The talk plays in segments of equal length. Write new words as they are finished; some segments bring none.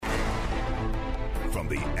from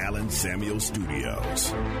the Allen Samuel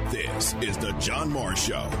Studios, this is the John Morris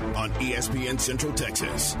Show on ESPN Central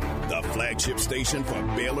Texas, the flagship station for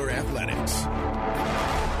Baylor Athletics.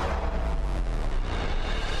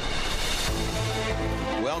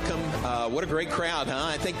 Welcome. What a great crowd, huh?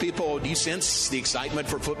 I think do you sense the excitement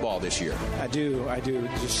for football this year? I do.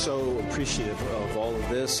 Just so appreciative of all of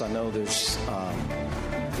this. I know there's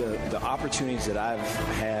the opportunities that I've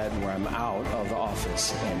had where I'm out of the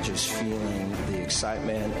office and just feeling the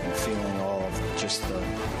excitement and feeling all of just the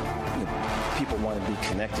people want to be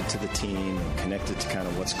connected to the team and connected to kind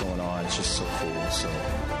of what's going on. It's just so cool. So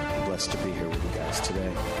I'm blessed to be here with you guys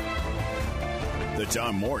today. The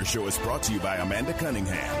John Morris Show is brought to you by Amanda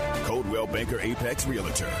Cunningham, Coldwell Banker Apex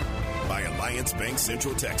Realtor, by Alliance Bank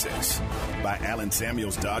Central Texas, by Allen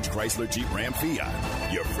Samuels Dodge Chrysler Jeep Ram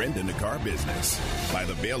Fiat, your friend in the car business, by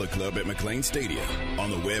the Baylor Club at McLean Stadium,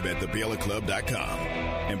 on the web at thebaylorclub.com,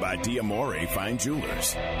 and by D'Amore Fine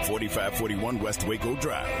Jewelers, 4541 West Waco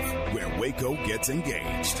Drive, where Waco gets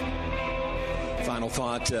engaged. Final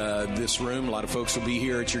thought, this room, a lot of folks will be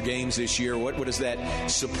here at your games this year. What does that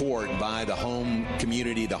support by the home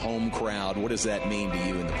community, the home crowd, what does that mean to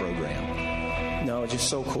you in the program? No, just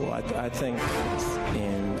so cool. I think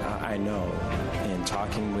I know in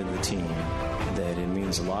talking with the team that it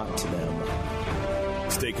means a lot to them.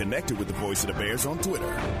 Stay connected with the Voice of the Bears on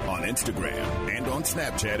Twitter, on Instagram, and on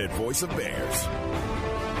Snapchat at Voice of Bears.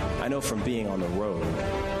 I know from being on the road,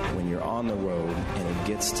 when you're on the road and it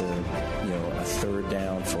gets to, a third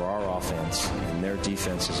down for our offense and their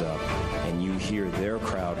defense is up and you hear their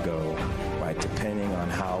crowd go, right, depending on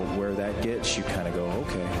where that gets, you kind of go,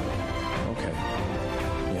 okay,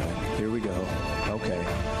 here we go, okay.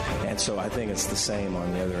 And so I think it's the same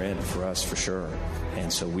on the other end for us for sure.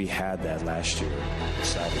 And so we had that last year.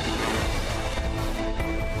 Excited.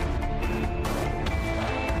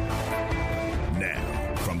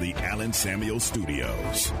 The Allen Samuel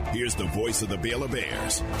Studios. Here's the voice of the Baylor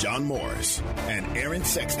Bears, John Morris and Aaron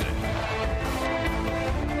Sexton.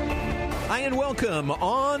 Hi and welcome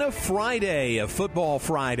on a Friday, a football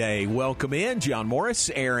Friday. Welcome in, John Morris,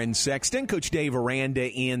 Aaron Sexton, Coach Dave Aranda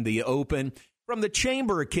in the open. From the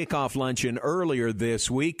Chamber kickoff luncheon earlier this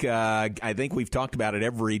week, I think we've talked about it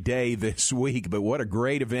every day this week, but what a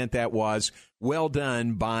great event that was. Well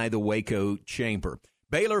done by the Waco Chamber.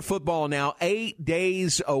 Baylor football now 8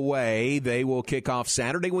 days away. They will kick off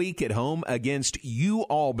Saturday week at home against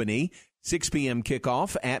UAlbany. 6 p.m.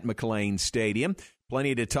 kickoff at McLean Stadium.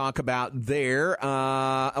 Plenty to talk about there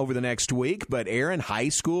over the next week. But, Aaron, high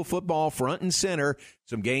school football front and center.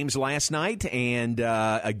 Some games last night. And,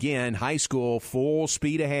 again, high school full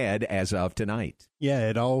speed ahead as of tonight. Yeah,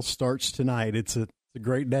 it all starts tonight. It's a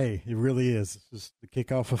great day. It really is. It's just the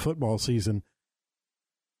kickoff of football season.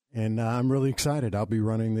 And I'm really excited. I'll be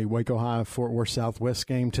running the Waco High Fort Worth Southwest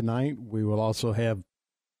game tonight. We will also have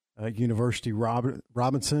University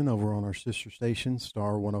Robinson over on our sister station,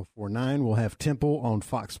 Star 104.9. We'll have Temple on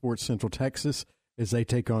Fox Sports Central Texas as they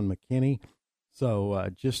take on McKinney. So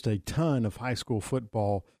just a ton of high school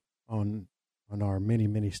football on our many,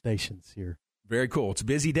 many stations here. Very cool. It's a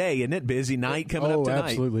busy day, isn't it? Busy night coming up tonight. Oh,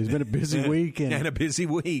 absolutely. It's been a busy week. And a busy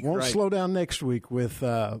week. Won't slow down next week with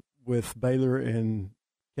Baylor and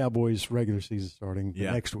Cowboys regular season starting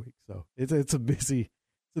next week. So it's a busy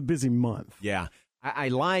month. Yeah. I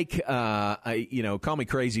like, call me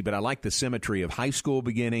crazy, but I like the symmetry of high school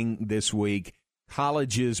beginning this week,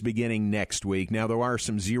 colleges beginning next week. Now, there are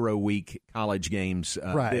some 0-week college games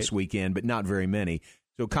this weekend, but not very many.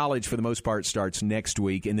 So college, for the most part, starts next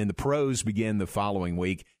week, and then the pros begin the following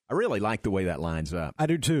week. I really like the way that lines up. I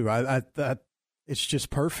do, too. I it's just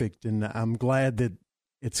perfect, and I'm glad that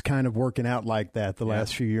it's kind of working out like that the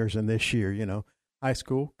last few years and this year, high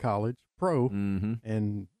school, college, pro,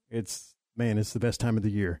 and it's the best time of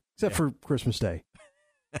the year, except for Christmas Day.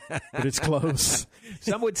 But it's close.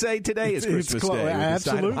 Some would say today is Christmas Day.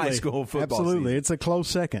 Absolutely. High school football Absolutely. season. It's a close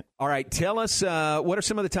second. All right. Tell us, what are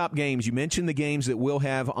some of the top games? You mentioned the games that we'll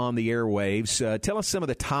have on the airwaves. Tell us some of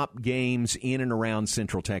the top games in and around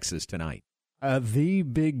Central Texas tonight. The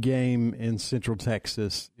big game in Central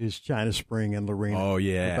Texas is China Spring and Lorena. Oh,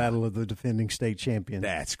 yeah. The battle of the defending state champions.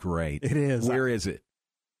 That's great. It is. Where is it?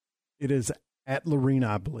 It is at Lorena,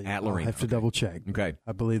 I believe. At Lorena. I have to double check. Okay.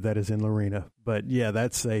 I believe that is in Lorena. But, yeah,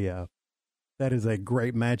 that is a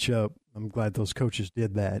great matchup. I'm glad those coaches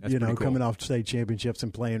did that. That's cool. Coming off state championships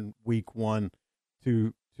and playing week one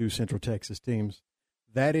to Central Texas teams.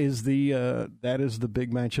 That is the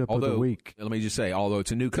big matchup of the week. Let me just say, although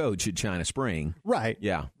it's a new coach at China Spring. Right.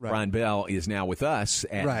 Yeah. Right. Brian Bell is now with us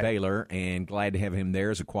at Baylor, and glad to have him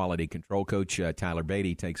there as a quality control coach. Tyler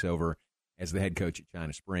Beatty takes over as the head coach at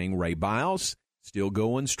China Spring. Ray Biles still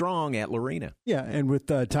going strong at Lorena. Yeah, and with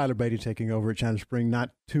Tyler Beatty taking over at China Spring, not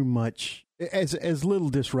too much, as little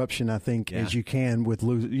disruption, I think, as you can with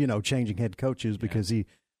changing head coaches, because he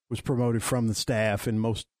was promoted from the staff, and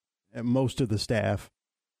most of the staff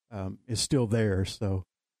is still there. So,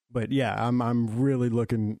 but yeah, I'm really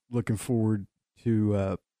looking forward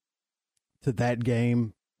to that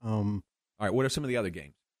game. All right, what are some of the other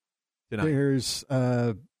games tonight? There's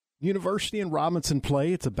University and Robinson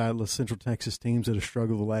play. It's a battle of Central Texas teams that have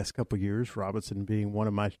struggled the last couple of years, Robinson being one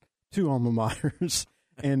of my two alma maters.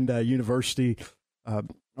 And University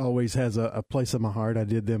always has a place in my heart. I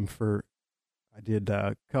did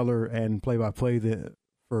color and play-by-play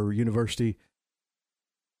for University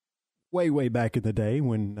way back in the day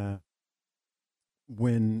when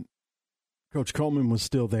Coach Coleman was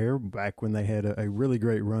still there, back when they had a really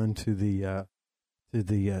great run to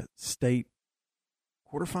the state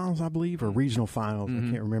quarterfinals, I believe, or regional finals.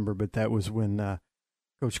 I can't remember, but that was when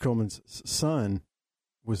Coach Coleman's son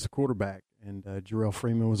was the quarterback, and Jarrell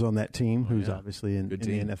Freeman was on that team, who's obviously in the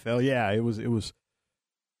NFL. Yeah, it was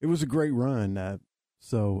a great run.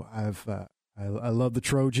 So I love the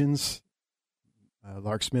Trojans.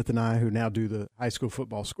 Lark Smith and I, who now do the high school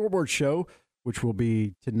football scoreboard show, which will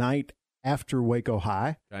be tonight after Waco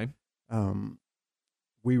High. Okay.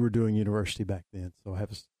 We were doing University back then, so I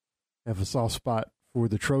have a soft spot for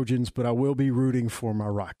the Trojans, but I will be rooting for my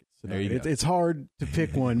Rockets tonight. It's hard to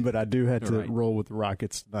pick one, but I do have to roll with the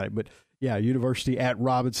Rockets tonight. But yeah, University at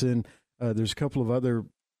Robinson. There's a couple of other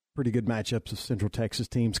pretty good matchups of Central Texas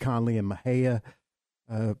teams. Conley and Mahia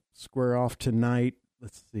square off tonight.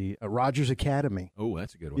 Let's see, Rogers Academy. Oh,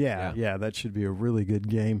 that's a good one. Yeah, that should be a really good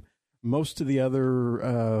game. Most of the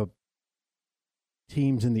other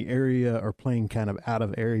teams in the area are playing kind of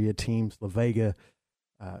out-of-area teams. La Vega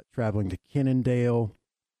traveling to Kennendale.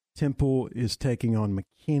 Temple is taking on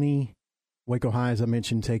McKinney. Waco High, as I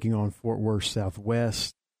mentioned, taking on Fort Worth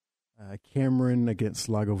Southwest. Cameron against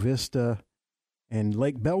Lago Vista. And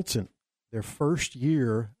Lake Belton, their first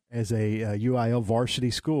year as a UIL varsity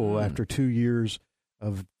school after 2 years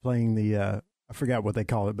of playing the I forgot what they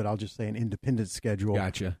call it, but I'll just say an independent schedule.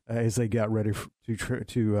 Gotcha. As they got ready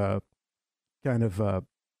to kind of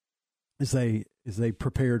as they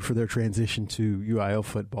prepared for their transition to UIL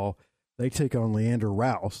football, they take on Leander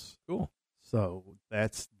Rouse. Cool. So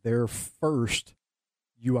that's their first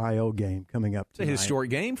UIL game coming up tonight. It's a historic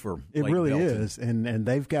game for it. Lake Really Belton. is, and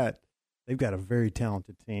they've got a very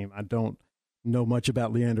talented team. I don't know much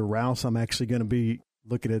about Leander Rouse. I'm actually going to be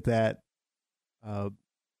looking at that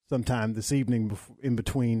sometime this evening in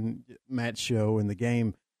between Matt's show and the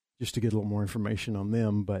game, just to get a little more information on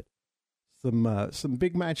them. But some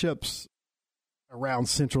big matchups around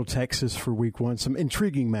Central Texas for week one, some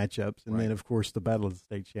intriguing matchups. And then, of course, the Battle of the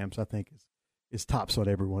State Champs, I think, is tops on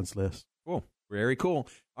everyone's list. Cool. Very cool.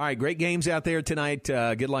 All right, great games out there tonight.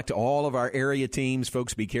 Good luck to all of our area teams.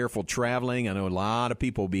 Folks, be careful traveling. I know a lot of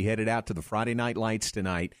people will be headed out to the Friday Night Lights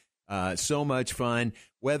tonight. So much fun.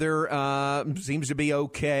 Weather seems to be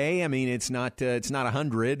okay. I mean, it's not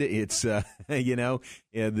 100. It's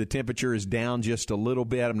the temperature is down just a little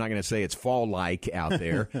bit. I'm not going to say it's fall-like out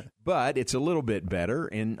there, but it's a little bit better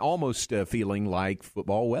and almost feeling like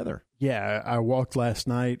football weather. Yeah, I walked last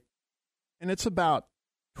night, and it's about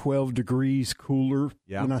 12 degrees cooler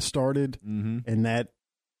when I started, and that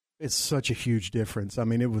it's such a huge difference. I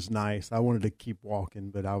mean, it was nice. I wanted to keep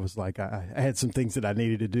walking, but I was like, I had some things that I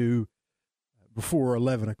needed to do before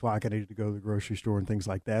 11 o'clock. I needed to go to the grocery store and things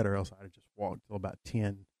like that, or else I'd just walked till about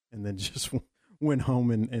 10 and then just went home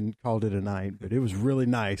and called it a night. But it was really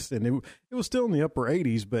nice, and it was still in the upper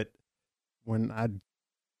 80s, but when I'd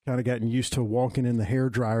kind of gotten used to walking in the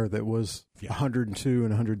hairdryer that was 102 and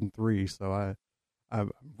 103, so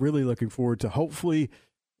I'm really looking forward to hopefully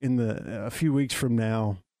in a few weeks from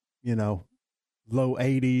now, low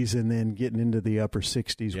 80s and then getting into the upper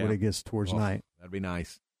 60s when it gets towards night. That'd be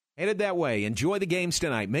nice. Headed that way. Enjoy the games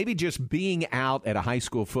tonight. Maybe just being out at a high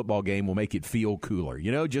school football game will make it feel cooler,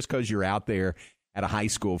 just because you're out there at a high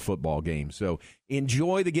school football game. So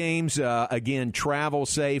enjoy the games. Again, travel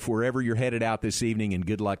safe wherever you're headed out this evening, and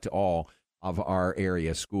good luck to all of our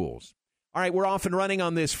area schools. All right, we're off and running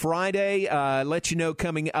on this Friday. Let you know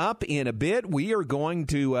coming up in a bit, we are going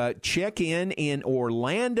to check in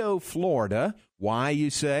Orlando, Florida. Why, you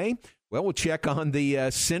say? Well, we'll check on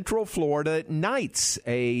the Central Florida Knights,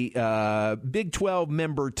 a Big 12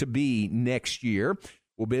 member to be next year.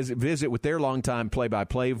 We'll visit with their longtime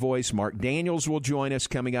play-by-play voice. Mark Daniels will join us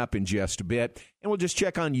coming up in just a bit. And we'll just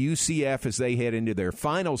check on UCF as they head into their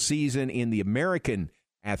final season in the American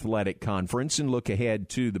Athletic Conference and look ahead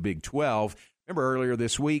to the Big 12. Remember earlier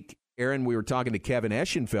this week, Aaron, we were talking to Kevin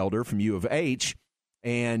Eschenfelder from U of H,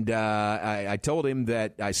 and I told him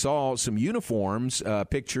that I saw some uniforms,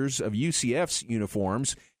 pictures of UCF's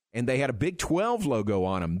uniforms, and they had a Big 12 logo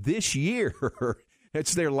on them this year.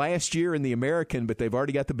 It's their last year in the American, but they've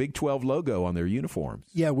already got the Big 12 logo on their uniforms.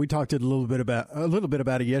 Yeah, we talked a little bit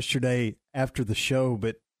about it yesterday after the show,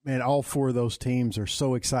 but man, all four of those teams are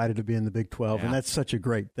so excited to be in the Big 12, and that's such a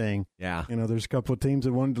great thing. Yeah. There's a couple of teams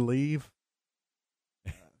that wanted to leave.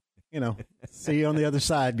 See you on the other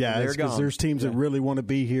side, guys, because there's teams that really want to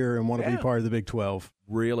be here and want to be part of the Big 12.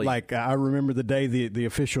 Really? Like, I remember the day the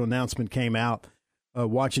official announcement came out,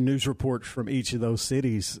 watching news reports from each of those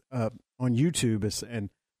cities on YouTube, and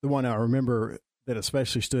the one I remember that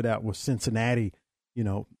especially stood out was Cincinnati.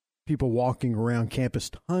 People walking around campus,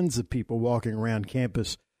 tons of people walking around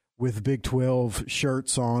campus with Big 12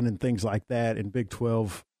 shirts on and things like that, and Big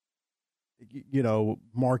 12,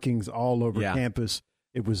 markings all over campus.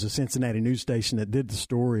 It was a Cincinnati news station that did the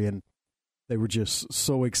story, and they were just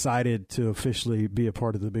so excited to officially be a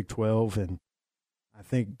part of the Big 12. And I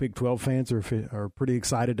think Big 12 fans are pretty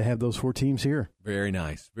excited to have those four teams here. Very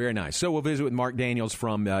nice. Very nice. So we'll visit with Mark Daniels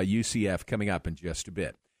from UCF coming up in just a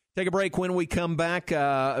bit. Take a break. When we come back,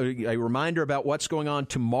 a reminder about what's going on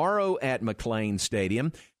tomorrow at McLean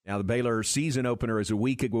Stadium. Now, the Baylor season opener is a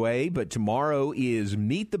week away, but tomorrow is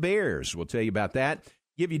Meet the Bears. We'll tell you about that.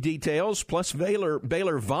 Give you details, plus Baylor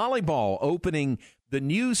volleyball opening the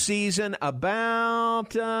new season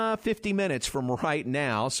about 50 minutes from right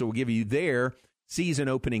now. So we'll give you their season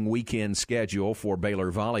opening weekend schedule for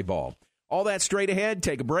Baylor volleyball. All that straight ahead.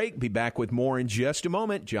 Take a break. Be back with more in just a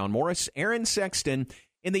moment. John Morris, Aaron Sexton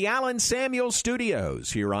in the Allen Samuels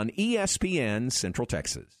Studios here on ESPN Central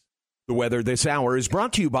Texas. The weather this hour is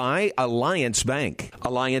brought to you by Alliance Bank.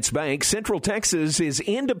 Alliance Bank Central Texas is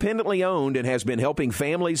independently owned and has been helping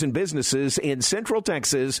families and businesses in Central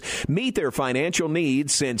Texas meet their financial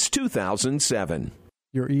needs since 2007.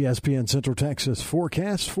 Your ESPN Central Texas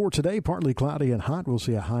forecast for today, partly cloudy and hot. We'll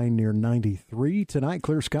see a high near 93. Tonight,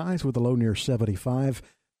 clear skies with a low near 75.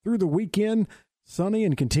 Through the weekend, sunny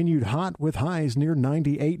and continued hot with highs near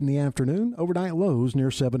 98 in the afternoon. Overnight lows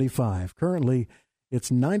near 75. Currently, it's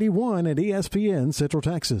 91 at ESPN Central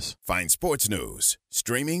Texas. Find sports news,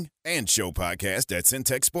 streaming, and show podcast at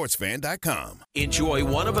centexsportsfan.com. Enjoy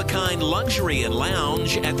one-of-a-kind luxury and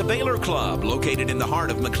lounge at the Baylor Club, located in the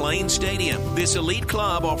heart of McLean Stadium. This elite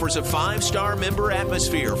club offers a 5-star member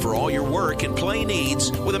atmosphere for all your work and play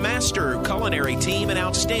needs with a master culinary team and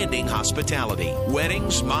outstanding hospitality.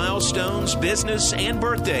 Weddings, milestones, business, and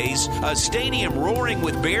birthdays. A stadium roaring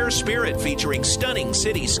with Bear spirit featuring stunning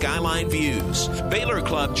city skyline views. Baylor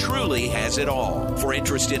Club truly has it all. For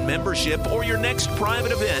interest in membership or your next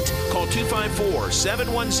private event, call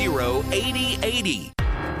 254-710-8080.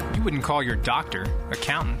 You wouldn't call your doctor,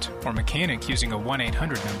 accountant, or mechanic using a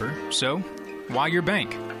 1-800 number, so why your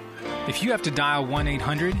bank? If you have to dial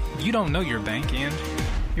 1-800, you don't know your bank, and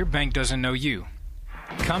your bank doesn't know you.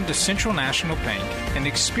 Come to Central National Bank and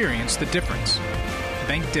experience the difference.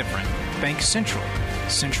 Bank different. Bank Central.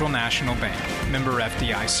 Central National Bank. Member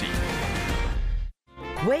FDIC.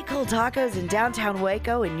 Waco Tacos in downtown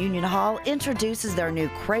Waco and Union Hall introduces their new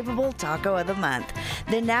craveable taco of the month,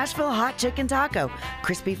 the Nashville Hot Chicken Taco.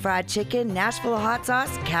 Crispy fried chicken, Nashville hot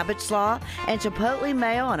sauce, cabbage slaw, and chipotle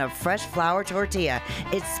mayo on a fresh flour tortilla.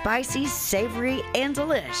 It's spicy, savory, and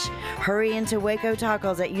delish. Hurry into Waco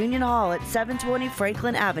Tacos at Union Hall at 720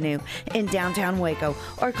 Franklin Avenue in downtown Waco,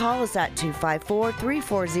 or call us at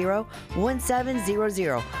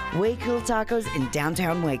 254-340-1700. Waco Tacos in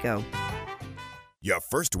downtown Waco. Your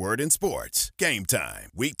first word in sports. Game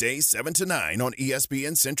time. Weekdays 7 to 9 on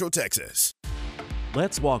ESPN Central Texas.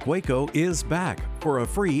 Let's Walk Waco is back for a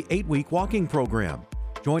free 8-week walking program.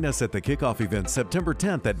 Join us at the kickoff event September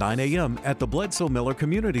 10th at 9 a.m. at the Bledsoe Miller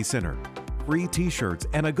Community Center. Free t-shirts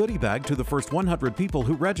and a goodie bag to the first 100 people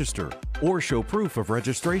who register or show proof of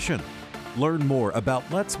registration. Learn more about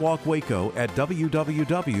Let's Walk Waco at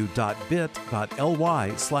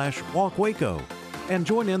www.bit.ly/walkwaco. And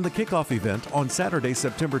join in the kickoff event on Saturday,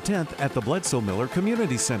 September 10th at the Bledsoe Miller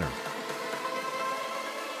Community Center.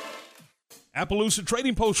 Appaloosa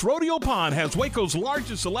Trading Post Rodeo Pond has Waco's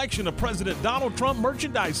largest selection of President Donald Trump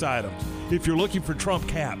merchandise items. If you're looking for Trump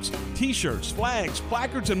caps, t-shirts, flags,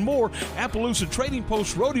 placards, and more, Appaloosa Trading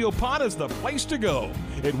Post Rodeo Pond is the place to go.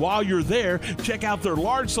 And while you're there, check out their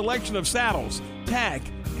large selection of saddles, tack,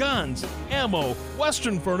 guns, ammo,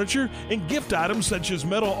 Western furniture, and gift items such as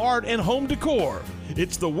metal art and home decor.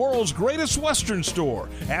 It's the world's greatest Western store.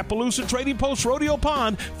 Appaloosa Trading Post Rodeo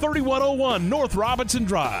Pond, 3101 North Robinson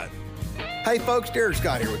Drive. Hey folks, Derek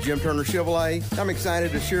Scott here with Jim Turner Chevrolet. I'm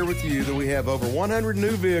excited to share with you that we have over 100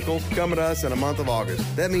 new vehicles coming to us in the month of August.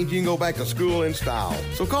 That means you can go back to school in style.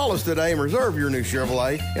 So call us today and reserve your new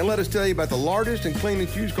Chevrolet and let us tell you about the largest and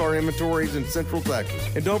cleanest used car inventories in Central Texas.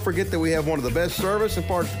 And don't forget that we have one of the best service and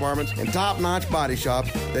parts departments and top-notch body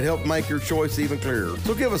shops that help make your choice even clearer.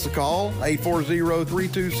 So give us a call,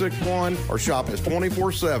 840-3261, or shop us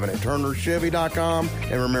 24/7 at turnerchevy.com.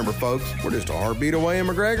 And remember, folks, we're just a heartbeat away in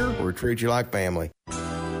McGregor. We treat you like family.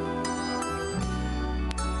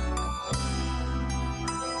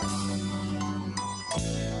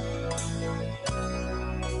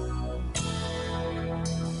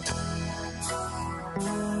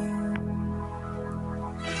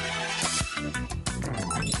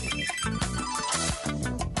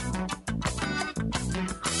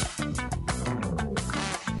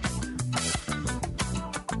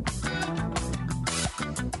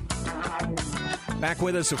 Back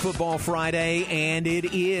with us a Football Friday, and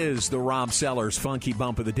it is the Rob Sellers Funky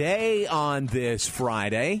Bump of the Day on this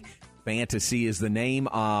Friday. Fantasy is the name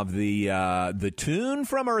of the tune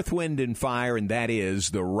from Earth, Wind, and Fire, and that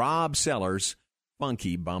is the Rob Sellers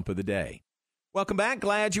Funky Bump of the Day. Welcome back.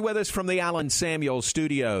 Glad you're with us from the Allen Samuels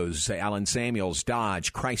Studios. Allen Samuels,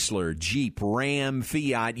 Dodge, Chrysler, Jeep, Ram,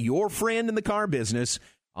 Fiat, your friend in the car business,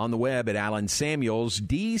 on the web at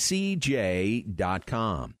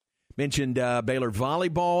allensamuelsdcj.com. Mentioned Baylor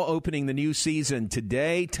volleyball opening the new season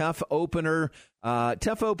today. Tough opening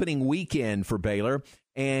weekend for Baylor,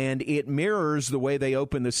 and it mirrors the way they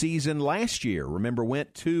opened the season last year. Remember, I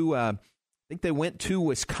think they went to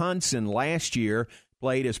Wisconsin last year,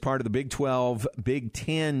 played as part of the Big 12, Big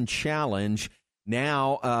 10 Challenge.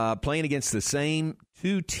 Now playing against the same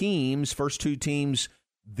two teams. First two teams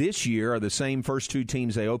this year are the same first two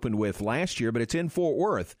teams they opened with last year, but it's in Fort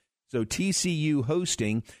Worth. So TCU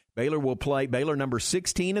hosting. Baylor will play Baylor number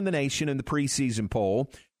 16 in the nation in the preseason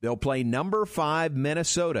poll. They'll play number 5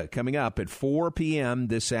 Minnesota coming up at 4 p.m.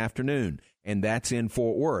 this afternoon, and that's in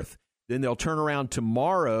Fort Worth. Then they'll turn around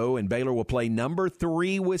tomorrow, and Baylor will play number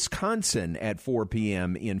 3 Wisconsin at 4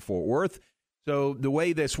 p.m. in Fort Worth. So the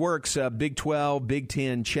way this works, Big 12, Big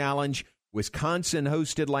 10 Challenge, Wisconsin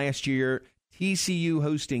hosted last year, TCU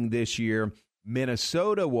hosting this year,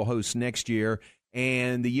 Minnesota will host next year,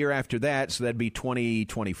 and the year after that, so that'd be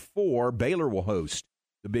 2024, Baylor will host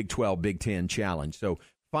the Big 12, Big 10 Challenge. So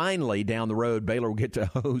finally, down the road, Baylor will get to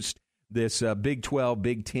host this Big 12,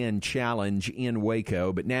 Big 10 Challenge in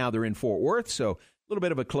Waco. But now they're in Fort Worth, so a little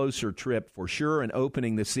bit of a closer trip for sure, and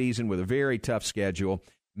opening the season with a very tough schedule.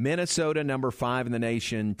 Minnesota, number 5 in the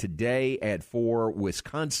nation, today at 4.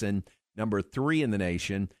 Wisconsin, number 3 in the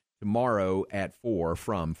nation, tomorrow at 4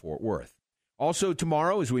 from Fort Worth. Also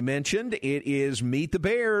tomorrow, as we mentioned, it is Meet the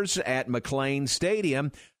Bears at McLean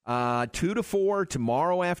Stadium, 2 to 4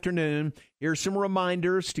 tomorrow afternoon. Here's some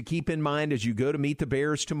reminders to keep in mind as you go to Meet the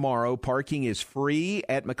Bears tomorrow. Parking is free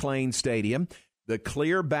at McLean Stadium. The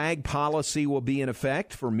clear bag policy will be in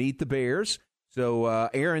effect for Meet the Bears. So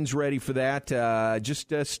Aaron's ready for that.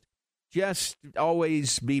 Just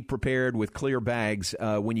always be prepared with clear bags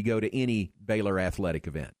when you go to any Baylor athletic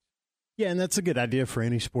event. Yeah, and that's a good idea for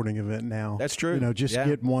any sporting event now. That's true.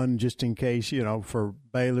 Get one just in case, for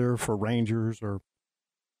Baylor, for Rangers, or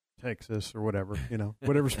Texas, or whatever,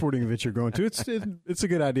 whatever sporting event you're going to. It's a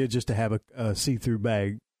good idea just to have a see-through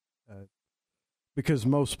bag because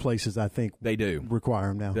most places, I think, they do require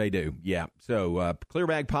them now. They do, yeah. So clear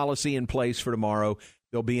bag policy in place for tomorrow.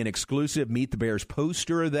 There'll be an exclusive Meet the Bears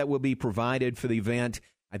poster that will be provided for the event.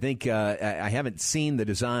 I think I haven't seen the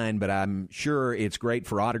design, but I'm sure it's great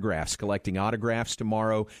for autographs, collecting autographs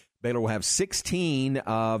tomorrow. Baylor will have 16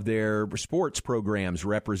 of their sports programs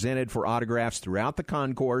represented for autographs throughout the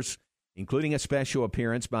concourse, including a special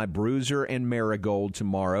appearance by Bruiser and Marigold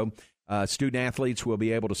tomorrow. Student-athletes will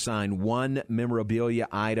be able to sign one memorabilia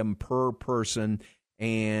item per person,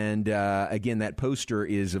 and again, that poster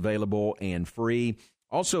is available and free.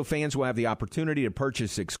 Also, fans will have the opportunity to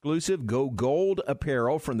purchase exclusive Go Gold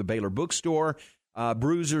apparel from the Baylor Bookstore,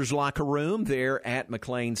 Bruiser's Locker Room there at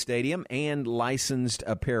McLean Stadium, and licensed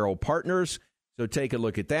apparel partners. So take a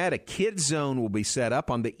look at that. A kids zone will be set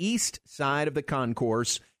up on the east side of the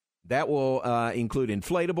concourse. That will include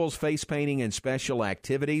inflatables, face painting, and special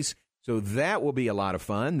activities. So that will be a lot of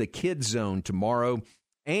fun. The kids zone tomorrow.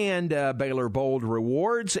 And Baylor Bold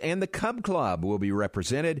Rewards and the Cub Club will be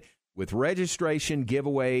represented with registration,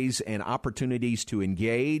 giveaways, and opportunities to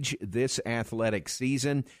engage this athletic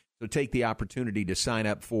season. So take the opportunity to sign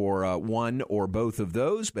up for one or both of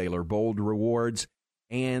those, Baylor Bold Rewards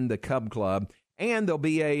and the Cub Club. And there'll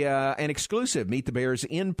be an exclusive Meet the Bears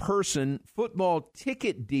in-person football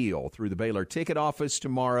ticket deal through the Baylor ticket office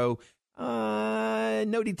tomorrow.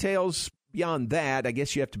 No details beyond that. I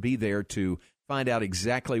guess you have to be there to find out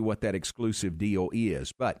exactly what that exclusive deal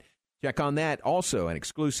is. But check on that. Also, an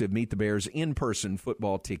exclusive Meet the Bears in-person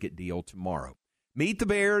football ticket deal tomorrow. Meet the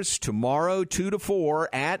Bears tomorrow, 2 to 4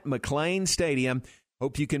 at McLean Stadium.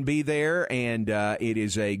 Hope you can be there, and it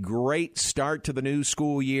is a great start to the new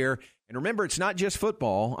school year. And remember, it's not just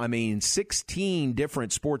football. 16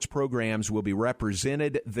 different sports programs will be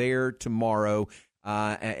represented there tomorrow.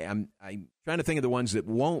 I'm trying to think of the ones that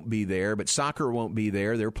won't be there, but soccer won't be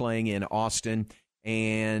there. They're playing in Austin,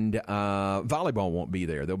 and volleyball won't be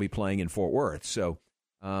there. They'll be playing in Fort Worth. So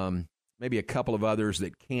maybe a couple of others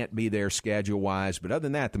that can't be there schedule-wise. But other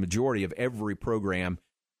than that, the majority of every program,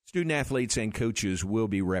 student-athletes and coaches will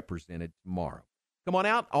be represented tomorrow. Come on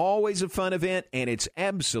out. Always a fun event, and it's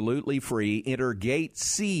absolutely free. Enter Gate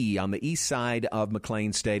C on the east side of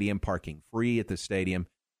McLean Stadium. Parking free at the stadium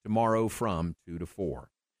tomorrow from 2 to 4.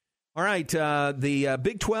 All right, the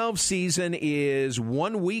Big 12 season is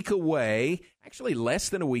 1 week away, actually less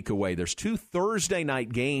than a week away. There's 2 Thursday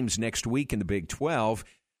night games next week in the Big 12,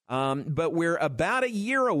 but we're about a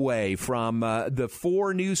year away from the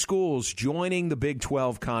 4 new schools joining the Big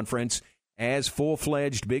 12 Conference as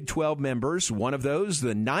full-fledged Big 12 members. One of those,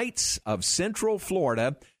 the Knights of Central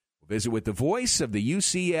Florida. We'll visit with the voice of the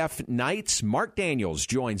UCF Knights. Mark Daniels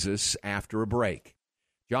joins us after a break.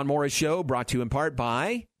 John Morris Show brought to you in part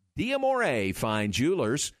by D'Amore Fine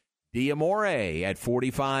Jewelers. D'Amore at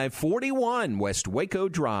 4541 West Waco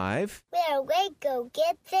Drive. Where Waco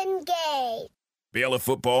gets engaged. Baylor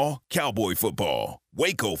football, Cowboy football,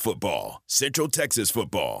 Waco football, Central Texas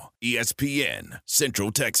football, ESPN,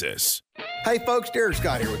 Central Texas. Hey folks, Derek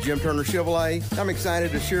Scott here with Jim Turner Chevrolet. I'm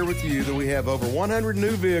excited to share with you that we have over 100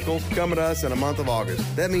 new vehicles coming to us in the month of August.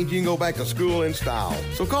 That means you can go back to school in style.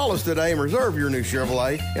 So call us today and reserve your new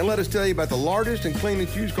Chevrolet and let us tell you about the largest and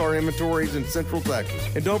cleanest used car inventories in Central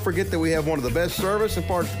Texas. And don't forget that we have one of the best service and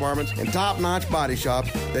parts departments and top-notch body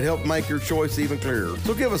shops that help make your choice even clearer.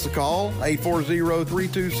 So give us a call,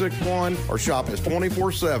 840-3261, or shop us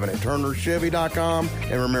 24/7 at turnerchevy.com.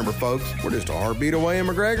 And remember, folks, we're just a heartbeat away in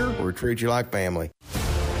McGregor. We treat you like family.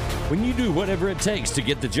 When you do whatever it takes to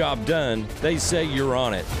get the job done, they say you're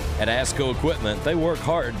on it. At ASCO Equipment, they work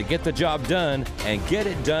hard to get the job done and get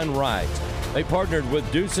it done right. They partnered with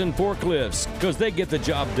Doosan Forklifts because they get the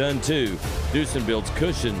job done too. Doosan builds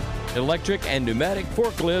cushion, electric, and pneumatic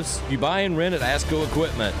forklifts you buy and rent at ASCO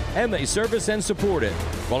Equipment, and they service and support it.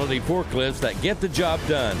 Quality forklifts that get the job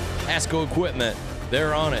done. ASCO Equipment,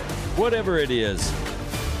 they're on it, whatever it is.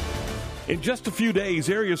 In just a few days,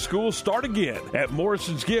 area schools start again. At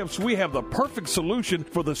Morrison's Gifts, we have the perfect solution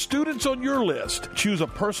for the students on your list. Choose a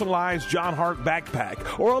personalized John Hart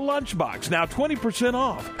backpack or a lunchbox, now 20%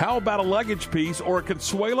 off. How about a luggage piece or a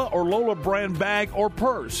Consuela or Lola brand bag or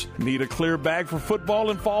purse? Need a clear bag for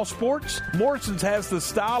football and fall sports? Morrison's has the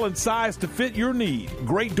style and size to fit your need.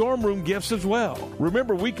 Great dorm room gifts as well.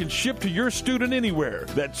 Remember, we can ship to your student anywhere.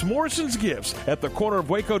 That's Morrison's Gifts at the corner of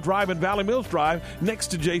Waco Drive and Valley Mills Drive next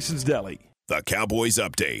to Jason's Deli. The Cowboys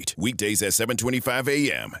Update, weekdays at 7:25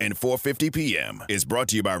 a.m. and 4:50 p.m. is brought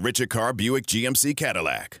to you by Richard Carr Buick GMC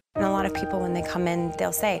Cadillac. And a lot of people, when they come in,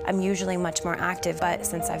 they'll say, I'm usually much more active, but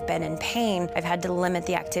since I've been in pain, I've had to limit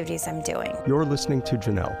the activities I'm doing. You're listening to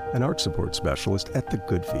Janelle, an arch support specialist at the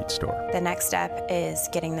Good Feet store. The next step is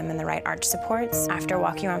getting them in the right arch supports. After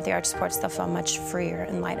walking around with the arch supports, they'll feel much freer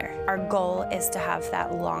and lighter. Our goal is to have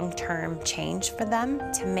that long-term change for them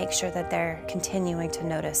to make sure that they're continuing to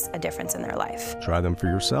notice a difference in their life. Try them for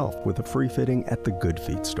yourself with a free fitting at the Good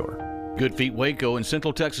Feet store. Good Feet Waco in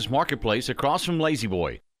Central Texas Marketplace across from Lazy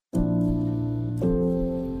Boy.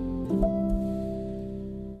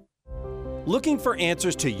 Looking for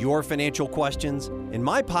answers to your financial questions? In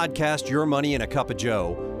my podcast, Your Money in a Cup of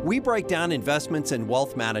Joe, we break down investments and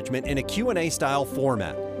wealth management in a Q&A style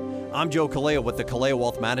format. I'm Joe Kaleo with the Kaleo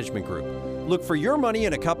Wealth Management Group. Look for Your Money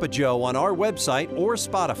in a Cup of Joe on our website or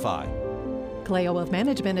Spotify. Kaleo Wealth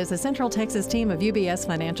Management is a Central Texas team of UBS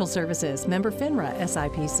Financial Services, member FINRA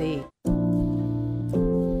SIPC.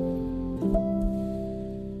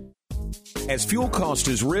 As fuel cost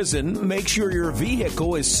has risen, make sure your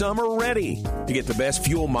vehicle is summer ready. To get the best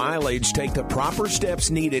fuel mileage, take the proper steps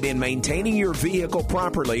needed in maintaining your vehicle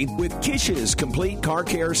properly with Kish's Complete Car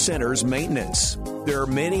Care Center's maintenance. There are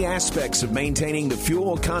many aspects of maintaining the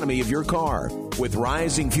fuel economy of your car. With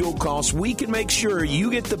rising fuel costs, we can make sure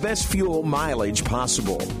you get the best fuel mileage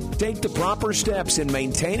possible. Take the proper steps in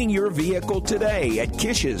maintaining your vehicle today at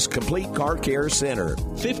Kish's Complete Car Care Center,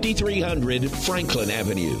 5300 Franklin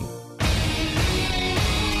Avenue.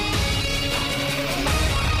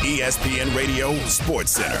 ESPN Radio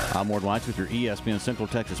Sports Center. I'm Ward Weitz with your ESPN Central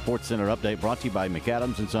Texas Sports Center update brought to you by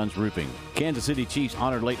McAdams & Sons Roofing. Kansas City Chiefs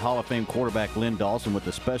honored late Hall of Fame quarterback Lynn Dawson with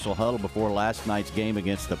a special huddle before last night's game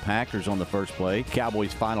against the Packers on the first play.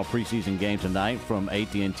 Cowboys' final preseason game tonight from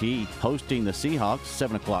AT&T hosting the Seahawks,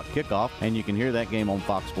 7 o'clock kickoff, and you can hear that game on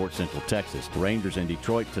Fox Sports Central Texas. Rangers in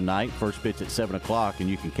Detroit tonight, first pitch at 7 o'clock, and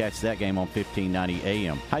you can catch that game on 1590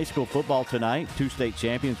 AM. High school football tonight, two state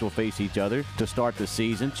champions will face each other to start the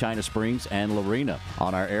season, China Springs and Lorena.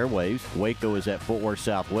 On our airwaves, Waco is at Fort Worth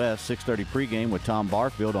Southwest, 6:30 pregame with Tom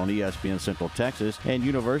Barfield on ESPN Central Texas, and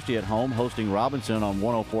University at home hosting Robinson on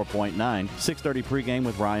 104.9, 6:30 pregame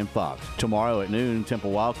with Ryan Fox. Tomorrow at noon,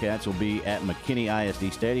 Temple Wildcats will be at McKinney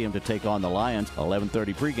ISD Stadium to take on the Lions,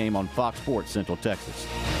 11:30 pregame on Fox Sports Central Texas.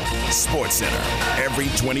 Sports Center, every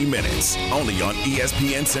 20 minutes, only on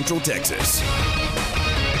ESPN Central Texas.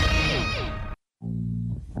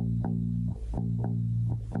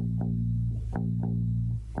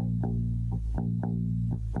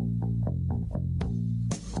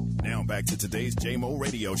 Now back to today's JMO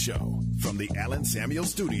Radio Show from the Allen Samuel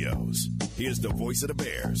Studios. Here's the voice of the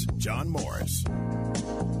Bears, John Morris.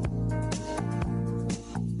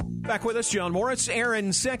 Back with us, John Morris,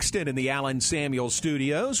 Aaron Sexton in the Allen Samuel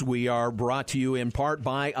Studios. We are brought to you in part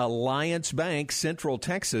by Alliance Bank, Central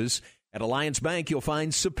Texas. At Alliance Bank, you'll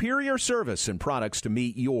find superior service and products to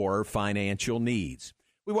meet your financial needs.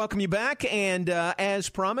 We welcome you back, and as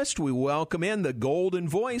promised, we welcome in the golden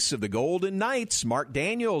voice of the Golden Knights. Mark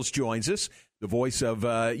Daniels joins us, the voice of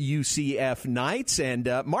UCF Knights. And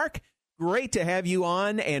Mark, great to have you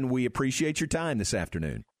on, and we appreciate your time this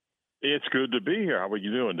afternoon. It's good to be here. How are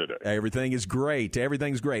you doing today? Everything is great.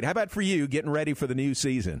 Everything's great. How about for you, getting ready for the new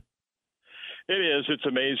season? It is. It's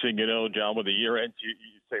amazing, John, with the year end, you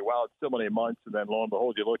say, wow, it's so many months, and then lo and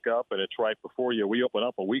behold, you look up, and it's right before you. We open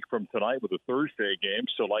up a week from tonight with a Thursday game,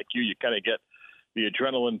 so like you kind of get the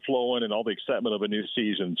adrenaline flowing and all the excitement of a new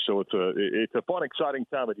season. So it's a fun, exciting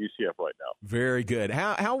time at UCF right now. Very good.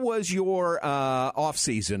 How was your off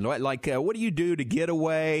season? Like, what do you do to get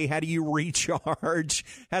away? How do you recharge?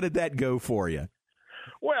 How did that go for you?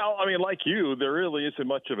 Well, I mean, like you, there really isn't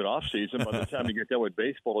much of an off season. By the time you get done with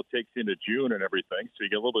baseball, it takes you into June and everything. So you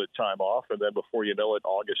get a little bit of time off, and then before you know it,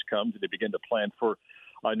 August comes and you begin to plan for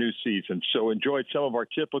a new season. So enjoyed some of our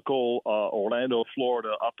typical Orlando,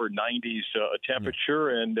 Florida, upper 90s temperature,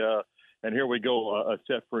 and here we go,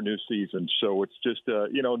 set for a new season. So it's just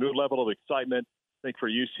new level of excitement. I think for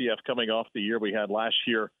UCF coming off the year we had last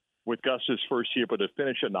year with Gus's first year, but to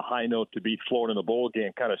finish it on a high note to beat Florida in the bowl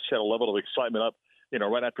game kind of set a level of excitement up,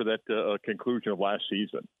 right after that conclusion of last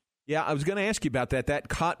season. Yeah, I was going to ask you about that. That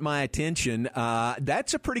caught my attention.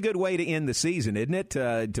 That's a pretty good way to end the season, isn't it?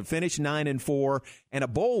 To finish 9-4 and a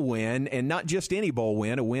bowl win, and not just any bowl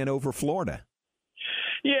win, a win over Florida.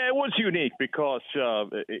 Yeah, it was unique because,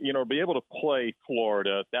 be able to play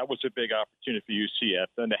Florida, that was a big opportunity for UCF.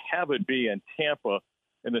 And to have it be in Tampa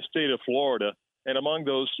in the state of Florida, and among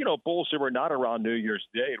those, bowls that were not around New Year's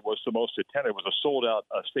Day, it was the most attended. It was a sold-out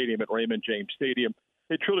stadium at Raymond James Stadium.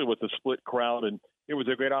 It truly was a split crowd, and it was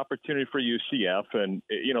a great opportunity for UCF. And,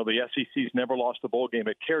 the SEC's never lost a bowl game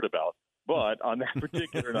it cared about. But on that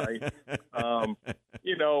particular night,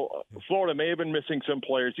 Florida may have been missing some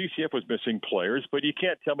players. UCF was missing players. But you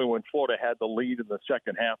can't tell me when Florida had the lead in the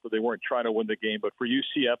second half that they weren't trying to win the game. But for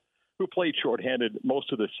UCF, who played shorthanded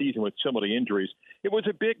most of the season with so many injuries, it was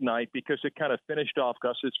a big night because it kind of finished off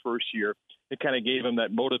Gus's first year. It kind of gave him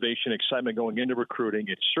that motivation, excitement going into recruiting.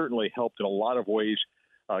 It certainly helped in a lot of ways.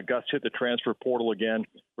 Gus hit the transfer portal again.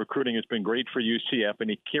 Recruiting has been great for UCF, and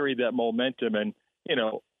he carried that momentum. And,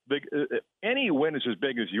 any win is as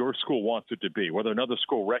big as your school wants it to be, whether another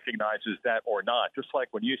school recognizes that or not. Just like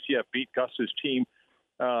when UCF beat Gus's team,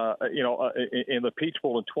 in the Peach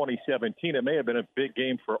Bowl in 2017, it may have been a big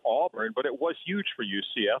game for Auburn, but it was huge for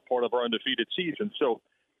UCF, part of our undefeated season. So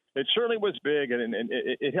it certainly was big, and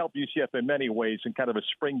it helped UCF in many ways and kind of a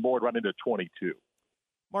springboard right into 22.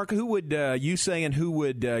 Mark, who would you say and who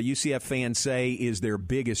would UCF fans say is their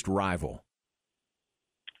biggest rival?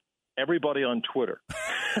 Everybody on Twitter.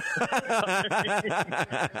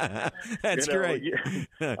 That's great.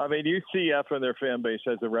 I mean, UCF and their fan base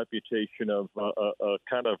has a reputation of a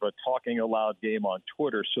kind of a talking aloud game on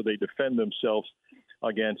Twitter, so they defend themselves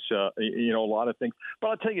against a lot of things. But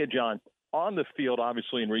I'll tell you, John, on the field,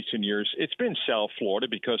 obviously in recent years, it's been South Florida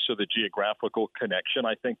because of the geographical connection.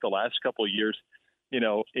 I think the last couple of years,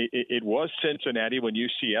 it was Cincinnati when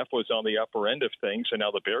UCF was on the upper end of things, and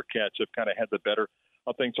now the Bearcats have kind of had the better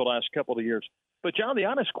of things the last couple of years. But, John, the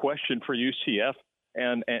honest question for UCF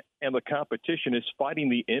and the competition is fighting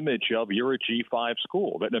the image of you're a G5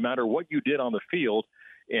 school, that no matter what you did on the field,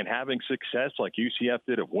 in having success like UCF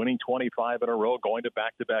did of winning 25 in a row, going to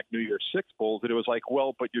back-to-back New Year's Six Bowls, that it was like,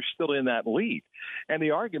 well, but you're still in that league. And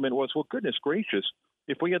the argument was, well, goodness gracious,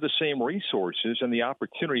 if we had the same resources and the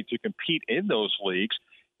opportunity to compete in those leagues,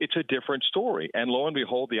 it's a different story. And lo and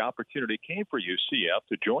behold, the opportunity came for UCF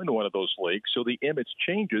to join one of those leagues, so the image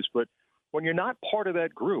changes. But when you're not part of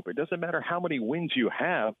that group, it doesn't matter how many wins you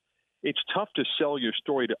have, it's tough to sell your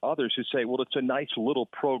story to others who say, well, it's a nice little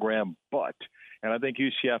program, but. And I think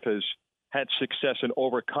UCF has had success in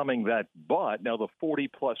overcoming that but. Now, the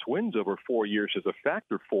 40-plus wins over 4 years is a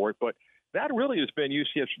factor for it, but that really has been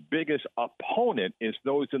UCF's biggest opponent, is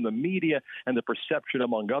those in the media and the perception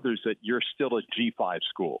among others that you're still a G5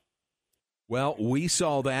 school. Well, we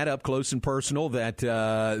saw that up close and personal,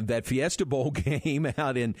 that Fiesta Bowl game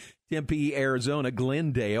out in Tempe, Arizona,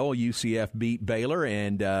 Glendale. UCF beat Baylor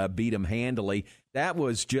and beat them handily. That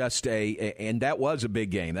was just and that was a big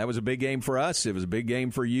game. That was a big game for us. It was a big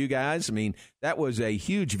game for you guys. I mean, that was a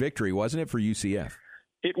huge victory, wasn't it, for UCF?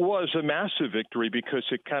 It was a massive victory because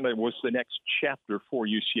it kind of was the next chapter for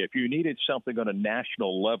UCF. You needed something on a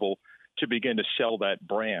national level to begin to sell that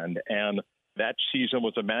brand, and that season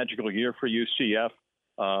was a magical year for UCF.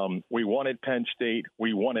 We won at Penn State.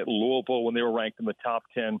 We won at Louisville when they were ranked in the top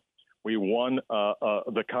 10. We won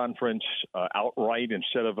the conference outright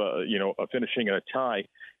instead of finishing in a tie.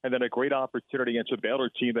 And then a great opportunity against a Baylor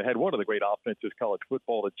team that had one of the great offenses college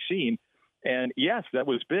football had seen. And, yes, that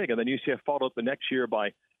was big. And then UCF followed up the next year by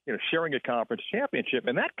sharing a conference championship.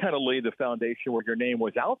 And that kind of laid the foundation where your name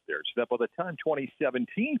was out there. So that by the time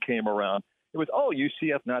 2017 came around, it was,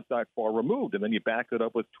 UCF not that far removed. And then you back it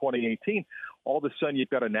up with 2018. All of a sudden, you've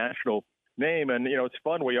got a national name. And, it's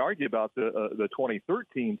fun. We argue about the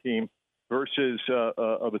 2013 team versus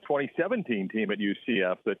the 2017 team at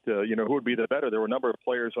UCF, that, who would be the better. There were a number of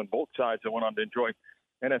players on both sides that went on to enjoy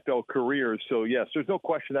NFL careers. So, yes, there's no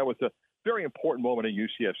question that was a very important moment in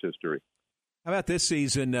UCF's history. How about this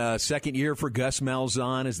season? Second year for Gus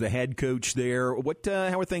Malzahn as the head coach there.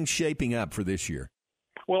 How are things shaping up for this year?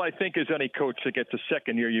 Well, I think as any coach that gets a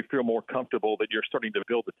second year, you feel more comfortable that you're starting to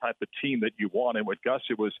build the type of team that you want. And with Gus,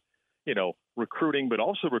 it was, recruiting, but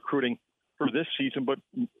also recruiting for this season, but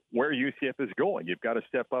where UCF is going. You've got to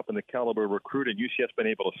step up in the caliber of recruiting. UCF's been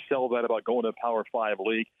able to sell that about going to a Power 5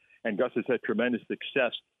 league, and Gus has had tremendous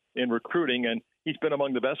success in recruiting, and he's been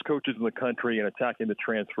among the best coaches in the country in attacking the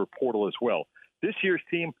transfer portal as well. This year's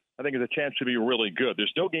team, I think, has a chance to be really good.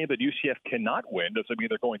 There's no game that UCF cannot win. Doesn't mean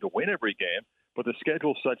they're going to win every game, but the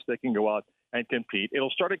schedule's such they can go out and compete. It'll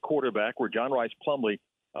start at quarterback, where John Rice Plumlee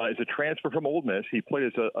is a transfer from Ole Miss. He played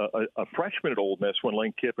as a freshman at Ole Miss when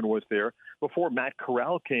Lane Kiffin was there, before Matt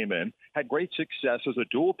Corral came in, had great success as a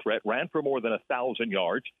dual threat, ran for more than 1,000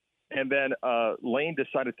 yards, and then Lane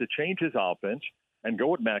decided to change his offense and go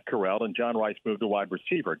with Matt Corral, and John Rice moved to wide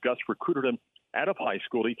receiver. Gus recruited him out of high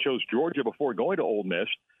school. He chose Georgia before going to Ole Miss,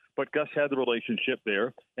 but Gus had the relationship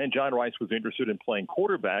there, and John Rice was interested in playing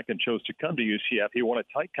quarterback and chose to come to UCF. He won a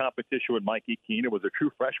tight competition with Mikey Keene. It was a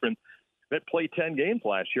true freshman that played 10 games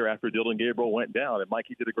last year after Dylan Gabriel went down, and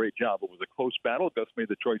Mikey did a great job. It was a close battle. Gus made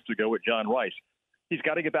the choice to go with John Rice. He's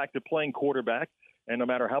got to get back to playing quarterback, and no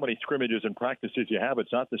matter how many scrimmages and practices you have,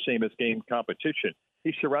 it's not the same as game competition.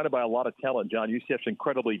 He's surrounded by a lot of talent, John. UCF's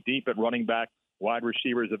incredibly deep at running back, wide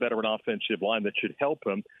receivers, a veteran offensive line that should help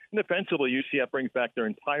him. And defensively, UCF brings back their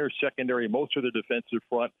entire secondary, most of their defensive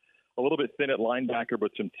front, a little bit thin at linebacker,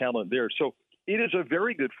 but some talent there. So it is a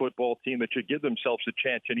very good football team that should give themselves a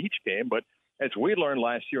chance in each game. But as we learned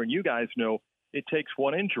last year, and you guys know, it takes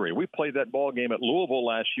one injury. We played that ball game at Louisville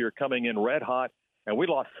last year, coming in red hot, and we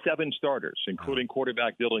lost 7 starters, including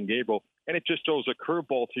quarterback Dylan Gabriel. And it just throws a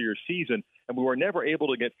curveball to your season, and we were never able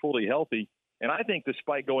to get fully healthy. And I think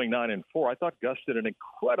despite going 9-4, I thought Gus did an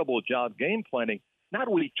incredible job game planning, not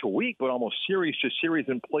week to week, but almost series to series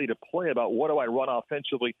and play to play about what do I run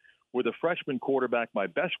offensively with a freshman quarterback, my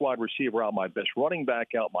best wide receiver out, my best running back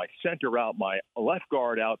out, my center out, my left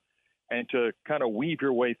guard out, and to kind of weave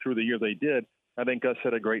your way through the year they did. I think Gus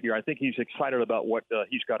had a great year. I think he's excited about what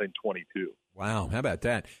he's got in 22. Wow, how about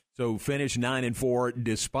that? So finished 9-4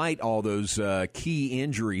 despite all those key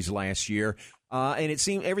injuries last year. And it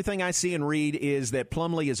seems everything I see and read is that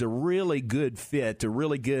Plumlee is a really good fit, a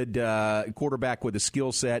really good quarterback with a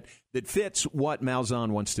skill set that fits what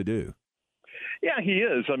Malzahn wants to do. Yeah, he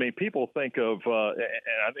is. I mean, people think of,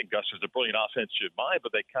 and I think Gus is a brilliant offensive mind,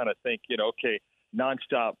 but they kind of think, okay,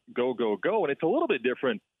 nonstop, go, go, go. And it's a little bit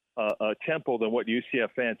different tempo than what UCF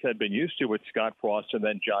fans had been used to with Scott Frost and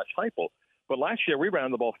then Josh Heupel. But last year, we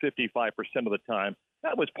ran the ball 55% of the time.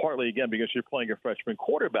 That was partly, again, because you're playing a freshman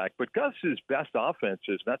quarterback. But Gus's best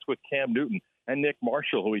offenses, that's with Cam Newton and Nick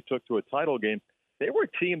Marshall, who he took to a title game, They were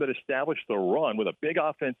a team that established the run with a big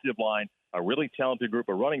offensive line, a really talented group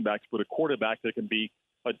of running backs, but a quarterback that can be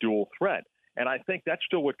a dual threat. And I think that's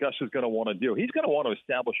still what Gus is going to want to do. He's going to want to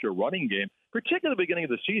establish a running game, particularly at the beginning of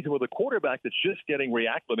the season with a quarterback that's just getting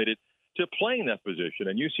reacclimated to playing that position.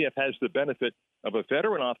 And UCF has the benefit of a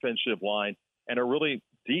veteran offensive line and a really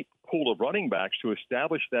deep pool of running backs to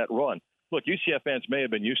establish that run. Look, UCF fans may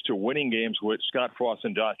have been used to winning games with Scott Frost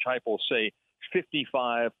and Josh Heupel, say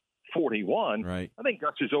 55-41. Right. I think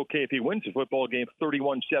Gus is okay if he wins a football game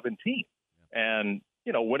 31-17. And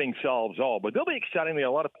winning solves all. But they'll be exciting. They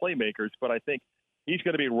have a lot of playmakers, but I think he's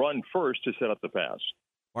going to be run first to set up the pass.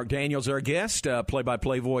 Mark Daniels, our guest,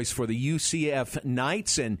 play-by-play voice for the UCF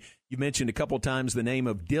Knights. And you mentioned a couple times the name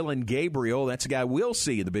of Dillon Gabriel. That's a guy we'll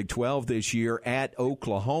see in the Big 12 this year at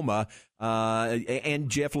Oklahoma. And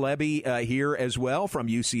Jeff Lebby here as well from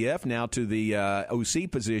UCF, now to the OC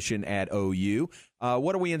position at OU.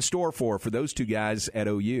 What are we in store for those two guys at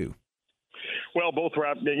OU? Well, both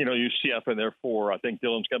are, UCF, and therefore I think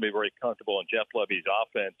Dillon's going to be very comfortable in Jeff Lebby's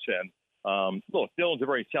offense. And look, Dillon's a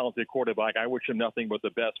very talented quarterback. I wish him nothing but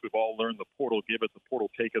the best. We've all learned the portal give it, the portal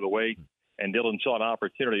take it away. And Dillon saw an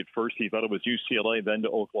opportunity at first. He thought it was UCLA, then to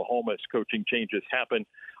Oklahoma as coaching changes happen.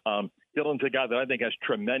 Dillon's a guy that I think has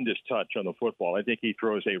tremendous touch on the football. I think he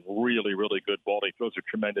throws a really, really good ball. He throws a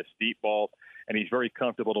tremendous deep ball, and he's very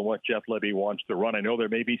comfortable in what Jeff Lebby wants to run. I know there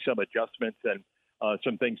may be some adjustments and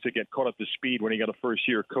some things to get caught up to speed when he got a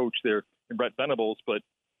first-year coach there in Brett Venables, but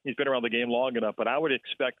he's been around the game long enough. But I would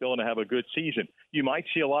expect Dillon to have a good season. You might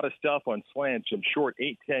see a lot of stuff on slants, some short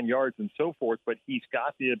 8-10 yards and so forth, but he's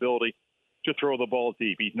got the ability to throw the ball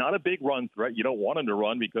deep. He's not a big run threat. You don't want him to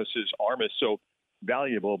run because his arm is so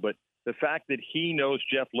valuable, but the fact that he knows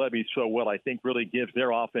Jeff Lebby so well, I think really gives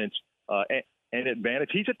their offense an advantage.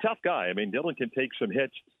 He's a tough guy. I mean, Dillon can take some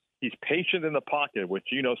hits. He's patient in the pocket, which,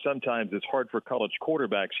 sometimes it's hard for college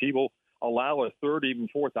quarterbacks. He will allow a third, even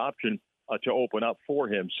fourth option to open up for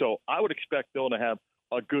him. So I would expect Dillon to have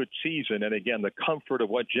a good season. And, again, the comfort of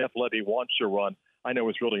what Jeff Lebby wants to run, I know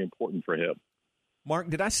is really important for him.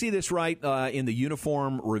 Mark, did I see this right in the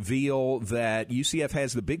uniform reveal that UCF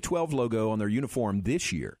has the Big 12 logo on their uniform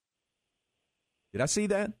this year? Did I see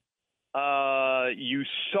that? You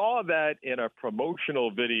saw that in a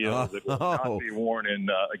promotional video that will not be worn in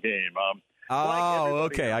a game.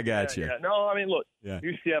 Okay, I got you. Yeah. No, I mean, look,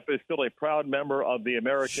 UCF is still a proud member of the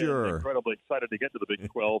American. Sure. Incredibly excited to get to the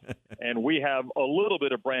Big 12. And we have a little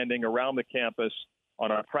bit of branding around the campus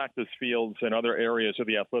on our practice fields and other areas of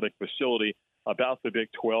the athletic facility about the Big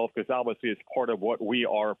 12, because obviously it's part of what we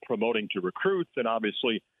are promoting to recruits and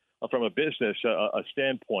obviously from a business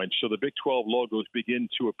standpoint. So the Big 12 logos begin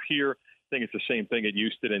to appear. I think it's the same thing at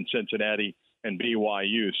Houston and Cincinnati and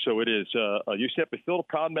BYU. So it is UCF is still a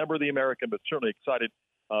proud member of the American, but certainly excited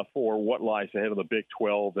for what lies ahead of the Big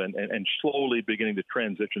 12 and slowly beginning to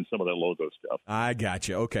transition some of that logo stuff. I got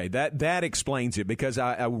you. Okay, that explains it, because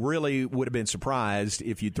I really would have been surprised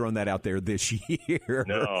if you'd thrown that out there this year,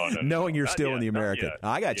 knowing you're still in the American.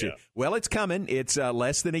 I got you. Well, it's coming. It's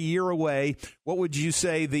less than a year away. What would you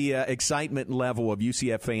say the excitement level of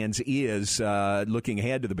UCF fans is looking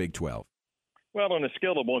ahead to the Big 12? Well, on a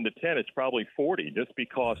scale of 1 to 10, it's probably 40, just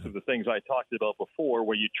because of the things I talked about before,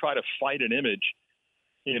 where you try to fight an image,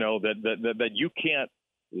 that you can't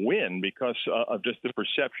win because of just the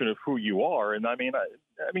perception of who you are. And I mean,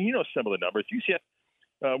 some of the numbers.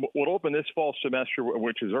 UCF will open this fall semester,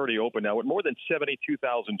 which is already open now, with more than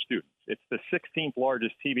 72,000 students. It's the 16th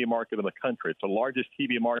largest TV market in the country. It's the largest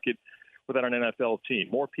TV market without an NFL team.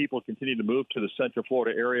 More people continue to move to the Central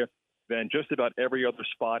Florida area than just about every other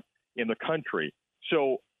spot in the country.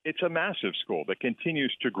 So it's a massive school that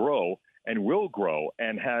continues to grow and will grow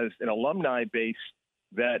and has an alumni base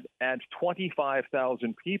that adds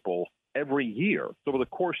 25,000 people every year. So over the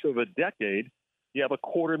course of a decade, you have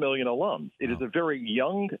 250,000 alums. It is a very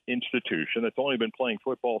young institution that's only been playing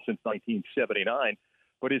football since 1979,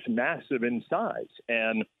 but is massive in size.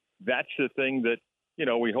 And that's the thing that,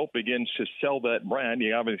 we hope begins to sell that brand.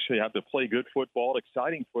 You obviously have to play good football,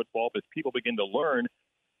 exciting football, but people begin to learn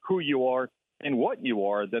who you are and what you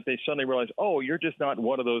are, that they suddenly realize, oh, you're just not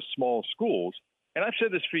one of those small schools. And I've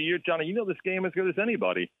said this for years, Johnny, this game as good as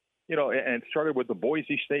anybody, and it started with the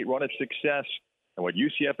Boise State run of success and what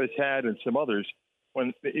UCF has had and some others.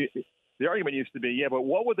 When the argument used to be, but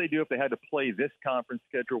what would they do if they had to play this conference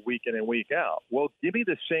schedule week in and week out? Well, give me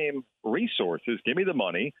the same resources, give me the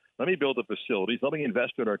money, let me build the facilities, let me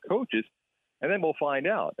invest in our coaches, and then we'll find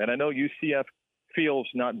out. And I know UCF feels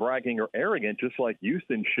not bragging or arrogant, just like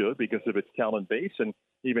Houston should because of its talent base, and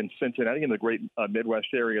even Cincinnati in the great Midwest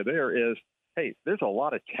area there is, hey, there's a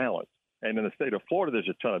lot of talent And in the state of Florida, there's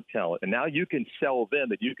a ton of talent. And now you can sell them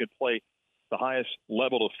that you can play the highest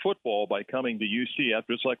level of football by coming to UCF,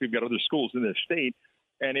 just like we've got other schools in this state.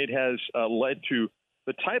 And it has led to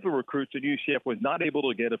the type of recruits that UCF was not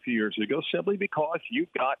able to get a few years ago simply because you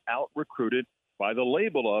got out-recruited by the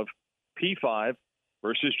label of P5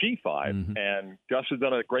 versus G5. Mm-hmm. And Gus has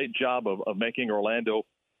done a great job of making Orlando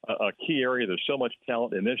a key area. There's so much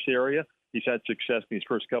talent in this area. He's had success in these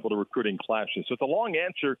first couple of recruiting classes. So it's a long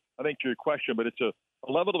answer, I think, to your question, but it's a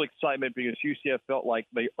level of excitement because UCF felt like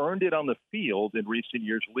they earned it on the field in recent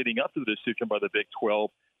years leading up to the decision by the Big 12,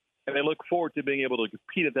 and they look forward to being able to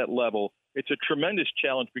compete at that level. It's a tremendous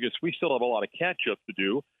challenge because we still have a lot of catch-up to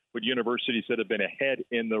do with universities that have been ahead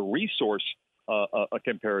in the resource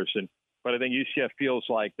comparison. But I think UCF feels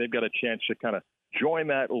like they've got a chance to kind of join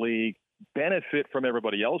that league, benefit from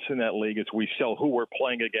everybody else in that league as we sell who we're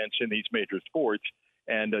playing against in these major sports,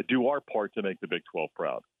 and do our part to make the Big 12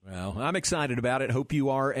 proud. Well, I'm excited about it. Hope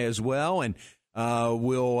you are as well. And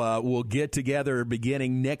we'll get together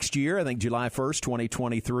beginning next year. I think July 1st,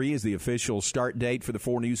 2023 is the official start date for the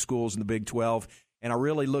 4 new schools in the Big 12. And I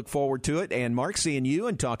really look forward to it. And, Mark, seeing you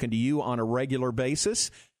and talking to you on a regular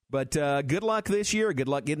basis. But good luck this year. Good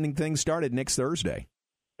luck getting things started next Thursday.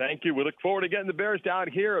 Thank you. We look forward to getting the Bears down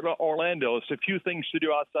here at Orlando. It's a few things to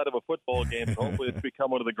do outside of a football game. Hopefully it's become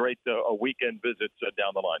one of the great weekend visits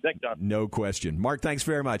down the line. Thanks, Don. No question. Mark, thanks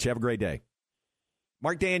very much. Have a great day.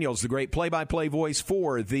 Mark Daniels, the great play-by-play voice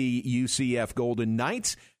for the UCF Golden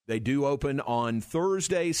Knights. They do open on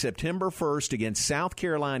Thursday, September 1st against South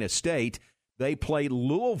Carolina State. They play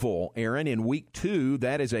Louisville, Aaron, in Week 2.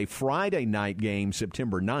 That is a Friday night game,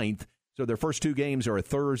 September 9th. So their first 2 games are a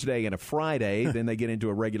Thursday and a Friday. Then they get into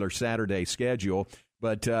a regular Saturday schedule.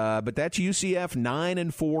 But that's UCF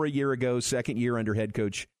 9-4 a year ago, second year under head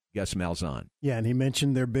coach Gus Malzahn. Yeah, and he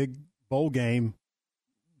mentioned their big bowl game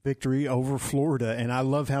victory over Florida, and I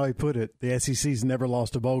love how he put it. The SEC's never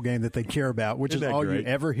lost a bowl game that they care about, which is all you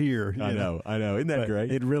ever hear. I know. Isn't that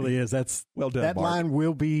great? It really is. That's well done. That Mark. line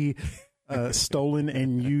will be stolen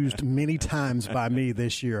and used many times by me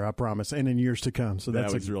this year, I promise, and in years to come. So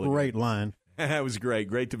that's a really great line. That was great.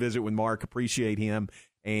 Great to visit with Mark. Appreciate him.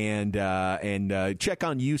 And check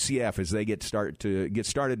on UCF as they get started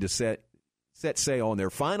to set sail on their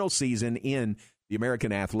final season in the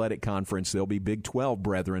American Athletic Conference. They'll be Big 12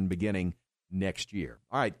 brethren beginning next year.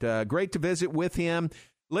 All right, great to visit with him.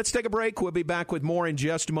 Let's take a break. We'll be back with more in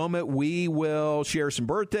just a moment. We will share some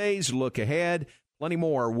birthdays, look ahead, plenty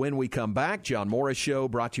more when we come back. John Morris Show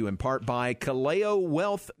brought to you in part by Kaleo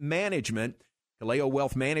Wealth Management. Kaleo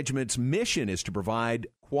Wealth Management's mission is to provide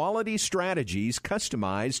quality strategies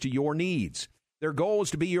customized to your needs. Their goal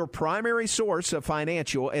is to be your primary source of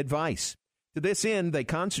financial advice. To this end, they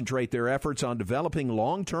concentrate their efforts on developing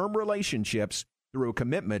long-term relationships through a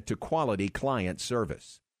commitment to quality client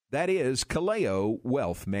service. That is Kaleo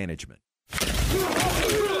Wealth Management.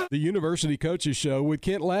 The University Coaches Show with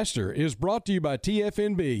Kent Laster is brought to you by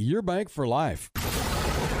TFNB, your bank for life.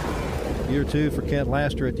 Year 2 for Kent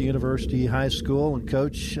Laster at the University High School. And,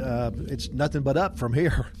 Coach, it's nothing but up from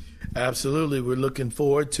here. Absolutely. We're looking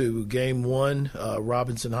forward to Game 1,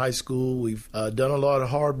 Robinson High School. We've done a lot of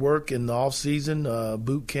hard work in the off-season,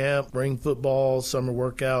 boot camp, spring football, summer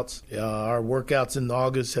workouts. Our workouts in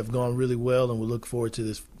August have gone really well, and we look forward to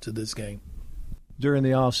this game. During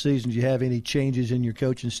the off-season, do you have any changes in your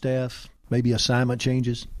coaching staff, maybe assignment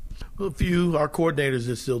changes? Well, a few. Our coordinators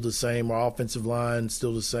are still the same. Our offensive line is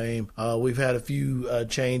still the same. We've had a few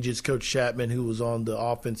changes. Coach Chapman, who was on the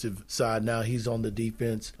offensive side, now he's on the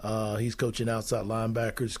defense. He's coaching outside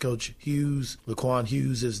linebackers. Coach Hughes, Laquan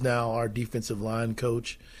Hughes, is now our defensive line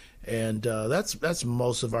coach. And that's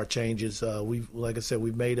most of our changes. Like I said,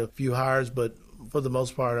 we've made a few hires, but for the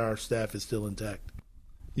most part, our staff is still intact.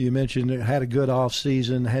 You mentioned it had a good off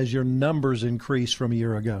season. Has your numbers increased from a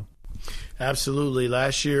year ago? Absolutely.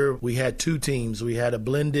 Last year we had 2 teams. We had a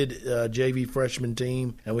blended JV freshman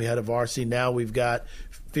team, and we had a varsity. Now we've got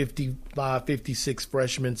 55, 56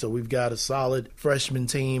 freshmen, so we've got a solid freshman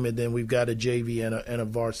team, and then we've got a JV and a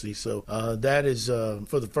varsity. So that is,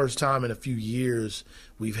 for the first time in a few years,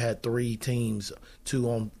 we've had 3 teams,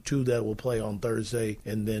 2 that will play on Thursday,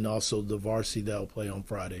 and then also the varsity that will play on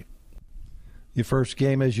Friday. Your first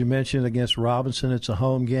game, as you mentioned, against Robinson, it's a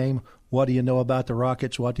home game. What do you know about the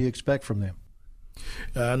Rockets? What do you expect from them?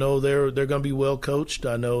 I know they're going to be well coached.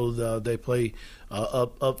 I know they play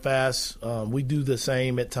up fast. We do the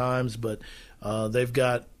same at times, but they've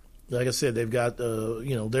got like I said, they've got,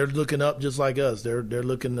 they're looking up just like us. They're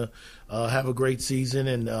looking to have a great season,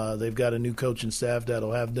 and they've got a new coaching staff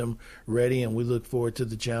that'll have them ready, and we look forward to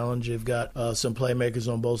the challenge. They've got some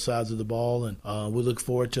playmakers on both sides of the ball, and we look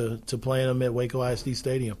forward to playing them at Waco ISD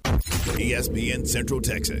Stadium. ESPN Central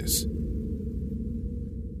Texas.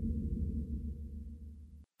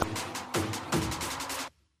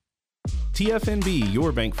 TFNB,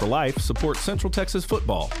 your bank for life, supports Central Texas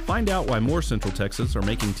football. Find out why more Central Texas are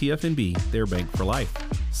making TFNB their bank for life.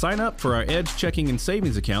 Sign up for our Edge checking and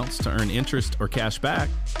savings accounts to earn interest or cash back.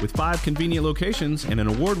 With 5 convenient locations and an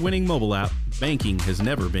award-winning mobile app, banking has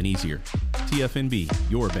never been easier. TFNB,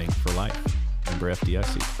 your bank for life. Member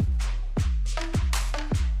FDIC.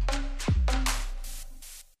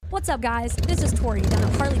 What's up, guys? This is Tori down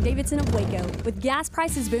at Harley-Davidson of Waco. With gas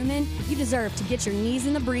prices booming, you deserve to get your knees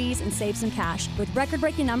in the breeze and save some cash. With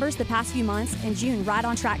record-breaking numbers the past few months and June right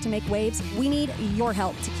on track to make waves, we need your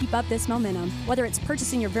help to keep up this momentum. Whether it's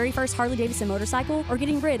purchasing your very first Harley-Davidson motorcycle or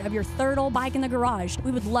getting rid of your third old bike in the garage,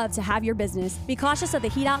 we would love to have your business. Be cautious of the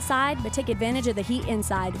heat outside, but take advantage of the heat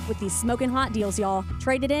inside with these smoking hot deals, y'all.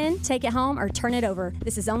 Trade it in, take it home, or turn it over.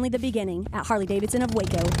 This is only the beginning at Harley-Davidson of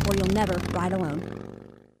Waco, where you'll never ride alone.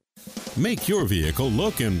 Make your vehicle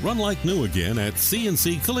look and run like new again at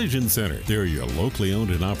CNC Collision Center. They're your locally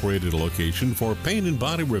owned and operated location for paint and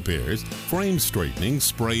body repairs, frame straightening,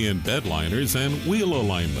 spray and bed liners, and wheel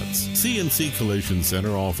alignments. CNC Collision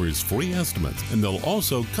Center offers free estimates, and they'll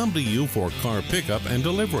also come to you for car pickup and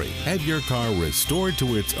delivery. Have your car restored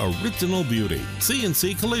to its original beauty.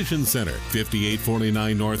 CNC Collision Center,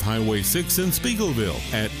 5849 North Highway 6 in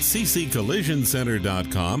Spiegelville, at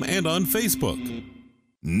cccollisioncenter.com and on Facebook.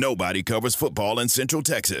 Nobody covers football in Central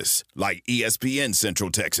Texas like ESPN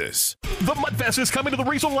Central Texas. The Mudfest is coming to the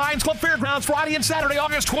Riesel Lions Club Fairgrounds Friday and Saturday,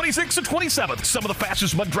 August 26th and 27th. Some of the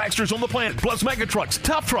fastest mud dragsters on the planet, plus mega trucks,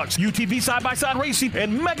 tough trucks, UTV side-by-side racing,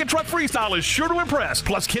 and mega truck freestyle is sure to impress.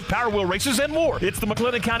 Plus kit power wheel races and more. It's the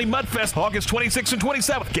McLennan County Mudfest, August 26th and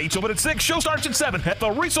 27th. Gates open at 6, show starts at 7 at the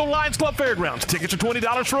Riesel Lions Club Fairgrounds. Tickets are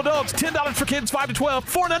 $20 for adults, $10 for kids 5 to 12,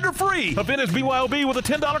 4 and under free. Event is BYOB with a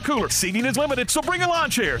 $10 cooler. Seating is limited, so bring a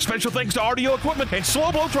lawn chair. Special thanks to RDO Equipment and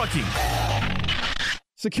Slow Blow Trucking.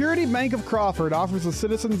 Security Bank of Crawford offers the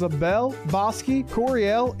citizens of Bell, Bosque,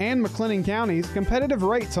 Coryell, and McLennan counties competitive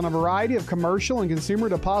rates on a variety of commercial and consumer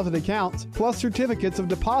deposit accounts, plus certificates of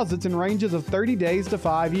deposits in ranges of 30 days to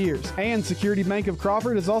 5 years. And Security Bank of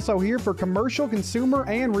Crawford is also here for commercial, consumer,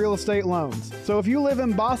 and real estate loans. So if you live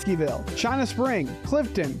in Bosqueville, China Spring,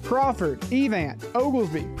 Clifton, Crawford, Evant,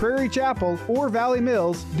 Oglesby, Prairie Chapel, or Valley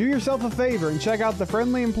Mills, do yourself a favor and check out the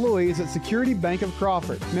friendly employees at Security Bank of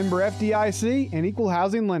Crawford. Member FDIC and Equal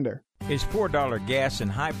Housing Lender. Is $4 gas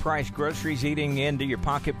and high-priced groceries eating into your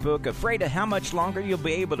pocketbook? Afraid of how much longer you'll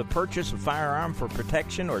be able to purchase a firearm for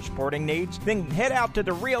protection or sporting needs? Then head out to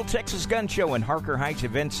the Real Texas Gun Show in Harker Heights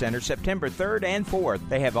Event Center September 3rd and 4th.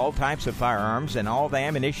 They have all types of firearms and all the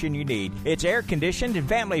ammunition you need. It's air-conditioned and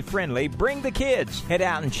family-friendly. Bring the kids. Head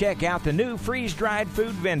out and check out the new freeze-dried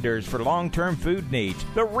food vendors for long-term food needs.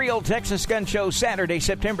 The Real Texas Gun Show Saturday,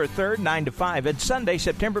 September 3rd, 9 to 5, and Sunday,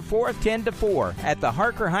 September 4th, 10 to 4 at the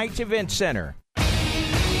Harker Heights Event Center.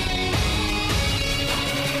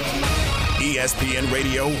 ESPN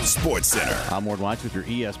Radio Sports Center. I'm Ward White with your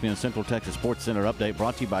ESPN Central Texas Sports Center update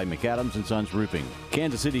brought to you by McAdams & Sons Roofing.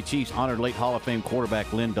 Kansas City Chiefs honored late Hall of Fame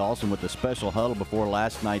quarterback Lynn Dawson with a special huddle before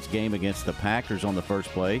last night's game against the Packers on the first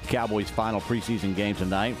play. Cowboys' final preseason game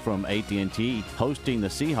tonight from AT&T hosting the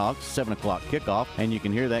Seahawks, 7 o'clock kickoff, and you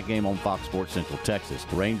can hear that game on Fox Sports Central Texas.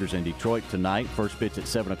 Rangers in Detroit tonight, first pitch at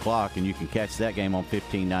 7 o'clock, and you can catch that game on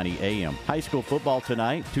 1590 AM. High school football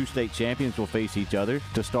tonight, 2 state champions will face each other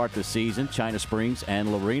to start the season. China Springs and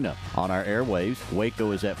Lorena. On our airwaves,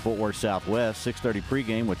 Waco is at Fort Worth Southwest, 6:30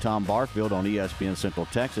 pregame with Tom Barfield on ESPN Central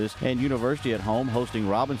Texas, and University at home hosting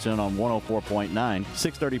Robinson on 104.9,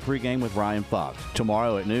 6:30 pregame with Ryan Fox.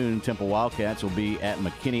 Tomorrow at noon, Temple Wildcats will be at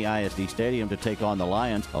McKinney ISD Stadium to take on the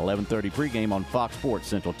Lions, 11:30 pregame on Fox Sports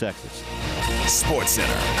Central Texas. Sports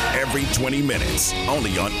Center, every 20 minutes,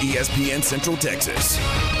 only on ESPN Central Texas.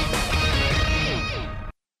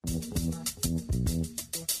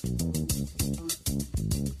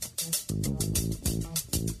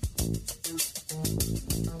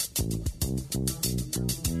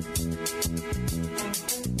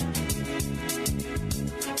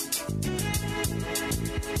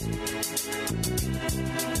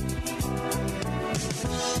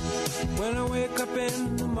 When I wake up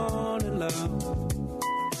in the morning,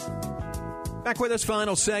 love. Back with us,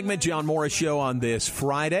 final segment, John Morris Show on this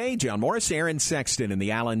Friday. John Morris, Aaron Sexton in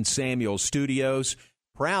the Allen Samuels studios.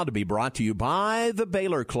 Proud to be brought to you by the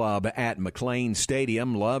Baylor Club at McLean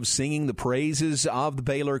Stadium. Love singing the praises of the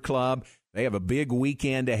Baylor Club. They have a big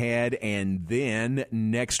weekend ahead, and then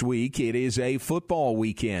next week it is a football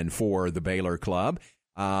weekend for the Baylor Club,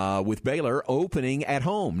 with Baylor opening at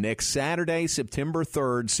home next Saturday, September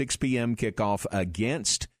 3rd, 6 p.m. kickoff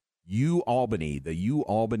against UAlbany, the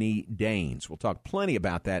UAlbany Danes. We'll talk plenty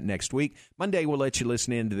about that next week. Monday, we'll let you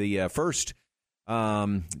listen in to the first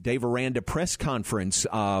Dave Aranda press conference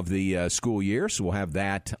of the school year, so we'll have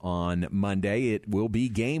that on Monday. It will be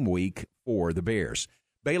game week for the Bears.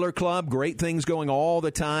 Baylor Club, great things going all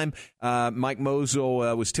the time. Mike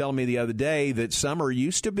Mosel was telling me the other day that summer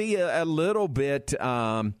used to be a little bit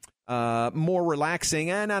more relaxing.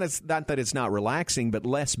 And not that it's not relaxing, but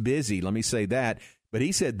less busy. Let me say that. But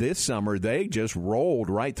he said this summer they just rolled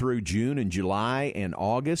right through June and July and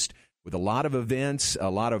August with a lot of events, a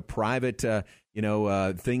lot of private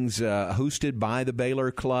things hosted by the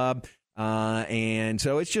Baylor Club. And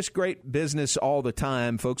so it's just great business all the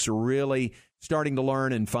time. Folks are really starting to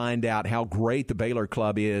learn and find out how great the Baylor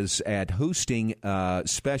Club is at hosting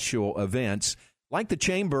special events like the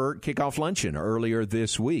Chamber Kickoff Luncheon earlier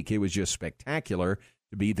this week. It was just spectacular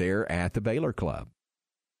to be there at the Baylor Club.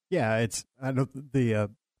 Yeah, I know the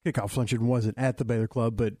Kickoff Luncheon wasn't at the Baylor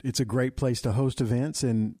Club, but it's a great place to host events.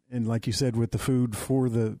 And like you said, with the food for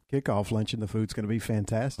the Kickoff Luncheon, the food's going to be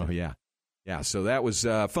fantastic. Oh, yeah. Yeah, so that was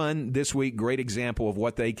fun this week. Great example of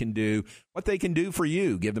what they can do for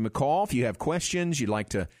you. Give them a call if you have questions, you'd like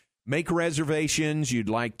to make reservations, you'd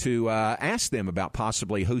like to ask them about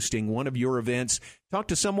possibly hosting one of your events. Talk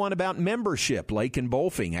to someone about membership, Lakin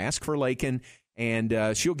Bolfing. Ask for Lakin,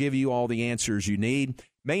 and she'll give you all the answers you need.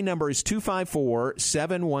 Main number is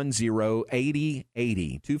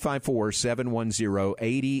 254-710-8080,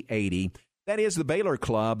 254-710-8080. That is the Baylor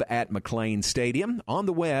Club at McLean Stadium, on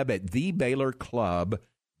the web at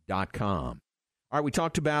thebaylorclub.com. All right, we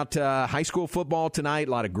talked about high school football tonight.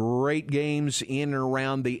 A lot of great games in and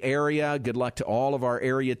around the area. Good luck to all of our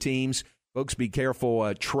area teams. Folks, be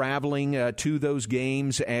careful traveling to those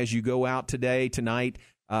games as you go out tonight.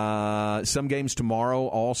 Some games tomorrow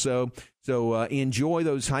also. So enjoy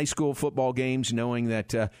those high school football games, knowing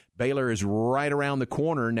that Baylor is right around the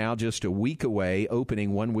corner now, just a week away,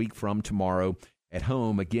 opening 1 week from tomorrow at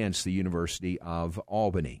home against the University of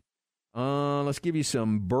Albany. Let's give you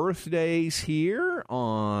some birthdays here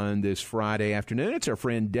on this Friday afternoon. It's our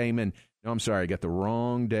friend Damon. No, I'm sorry, I got the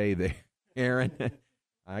wrong day there, Aaron.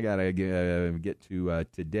 I got to get to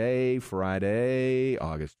today, Friday,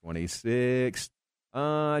 August 26th.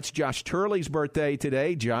 It's Josh Turley's birthday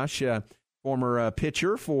today. Josh, former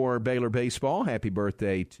pitcher for Baylor baseball. Happy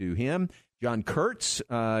birthday to him. John Kurtz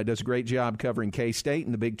does a great job covering K-State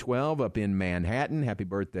in the Big 12 up in Manhattan. Happy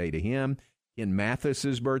birthday to him. Ken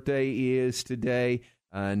Mathis's birthday is today.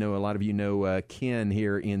 I know a lot of you know Ken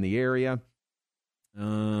here in the area.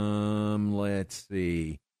 Let's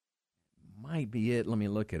see. Might be it. Let me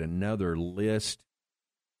look at another list.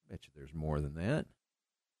 I bet you there's more than that.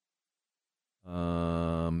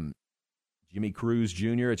 Jimmy Cruz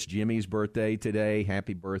Jr., it's Jimmy's birthday today.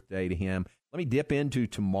 Happy birthday to him. Let me dip into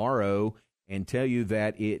tomorrow and tell you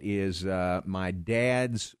that it is my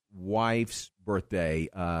dad's wife's birthday.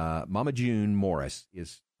 Mama June Morris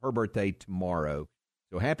is her birthday tomorrow.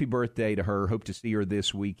 So happy birthday to her. Hope to see her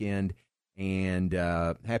this weekend. And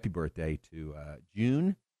happy birthday to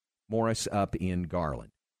June Morris up in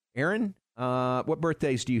Garland. Aaron, what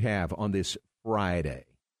birthdays do you have on this Friday?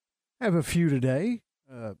 I have a few today.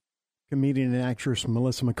 Comedian and actress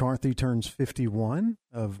Melissa McCarthy turns 51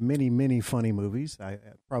 of many, many funny movies.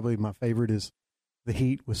 Probably my favorite is The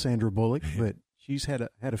Heat with Sandra Bullock, but she's had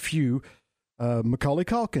a few. Macaulay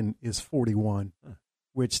Culkin is 41,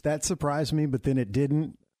 which that surprised me, but then it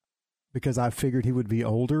didn't because I figured he would be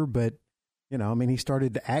older. But, he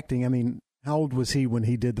started acting. How old was he when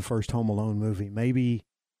he did the first Home Alone movie? Maybe...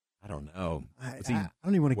 I don't know. I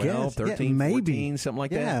don't even want to guess. 13, maybe 14, something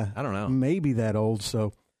like that. I don't know. Maybe that old.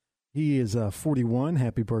 So he is 41.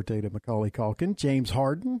 Happy birthday to Macaulay Culkin. James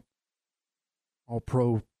Harden,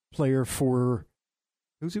 all-pro player for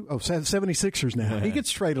 76ers now. He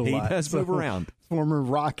gets traded a lot. He does move around. Former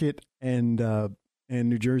Rocket and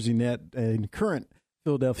New Jersey Net and current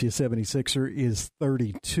Philadelphia 76er is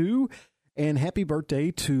 32. And happy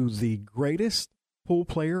birthday to the greatest pool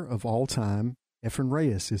player of all time, Efren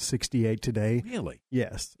Reyes, is 68 today. Really?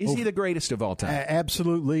 Yes. Is he the greatest of all time?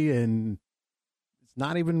 Absolutely, and it's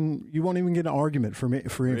not even. You won't even get an argument from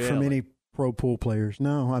any pro pool players.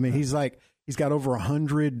 No, he's got over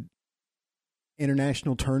 100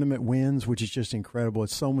 international tournament wins, which is just incredible.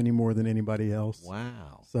 It's so many more than anybody else.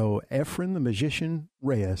 Wow. So Efren the Magician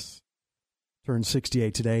Reyes turned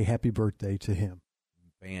 68 today. Happy birthday to him.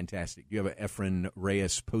 Fantastic. Do you have an Efren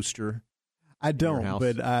Reyes poster? I don't,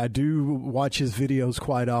 but I do watch his videos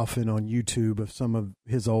quite often on YouTube of some of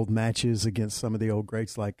his old matches against some of the old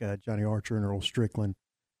greats like Johnny Archer and Earl Strickland.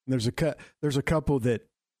 And there's a couple that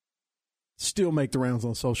still make the rounds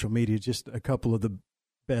on social media, just a couple of the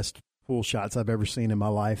best pull shots I've ever seen in my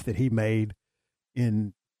life that he made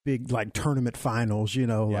in big, like, tournament finals,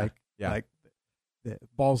 like the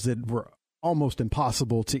balls that were almost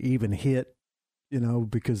impossible to even hit,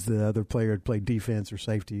 because the other player had played defense or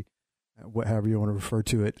safety, however you want to refer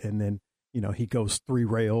to it. And then, he goes 3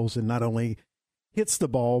 rails and not only hits the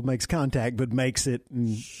ball, makes contact, but makes it, and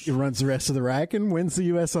he runs the rest of the rack and wins the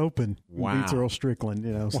U.S. Open. Wow. Beats Earl Strickland,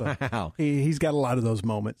 So wow. He's got a lot of those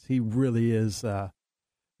moments. He really is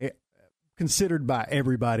considered by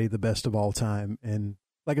everybody the best of all time. And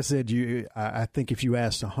like I said, I think if you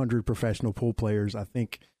asked 100 professional pool players, I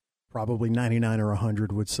think probably 99 or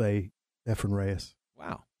 100 would say Efren Reyes.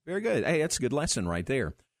 Wow. Very good. Hey, that's a good lesson right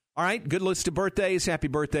there. All right, good list of birthdays. Happy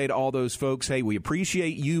birthday to all those folks. Hey, we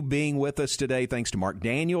appreciate you being with us today. Thanks to Mark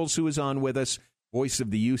Daniels, who is on with us, voice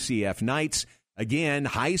of the UCF Knights. Again,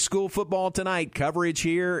 high school football tonight. Coverage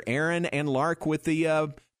here. Aaron and Lark with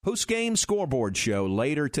the post-game scoreboard show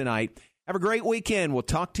later tonight. Have a great weekend. We'll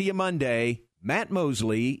talk to you Monday. Matt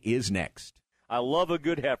Mosley is next. I love a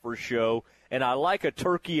good heifer show, and I like a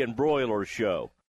turkey and broiler show.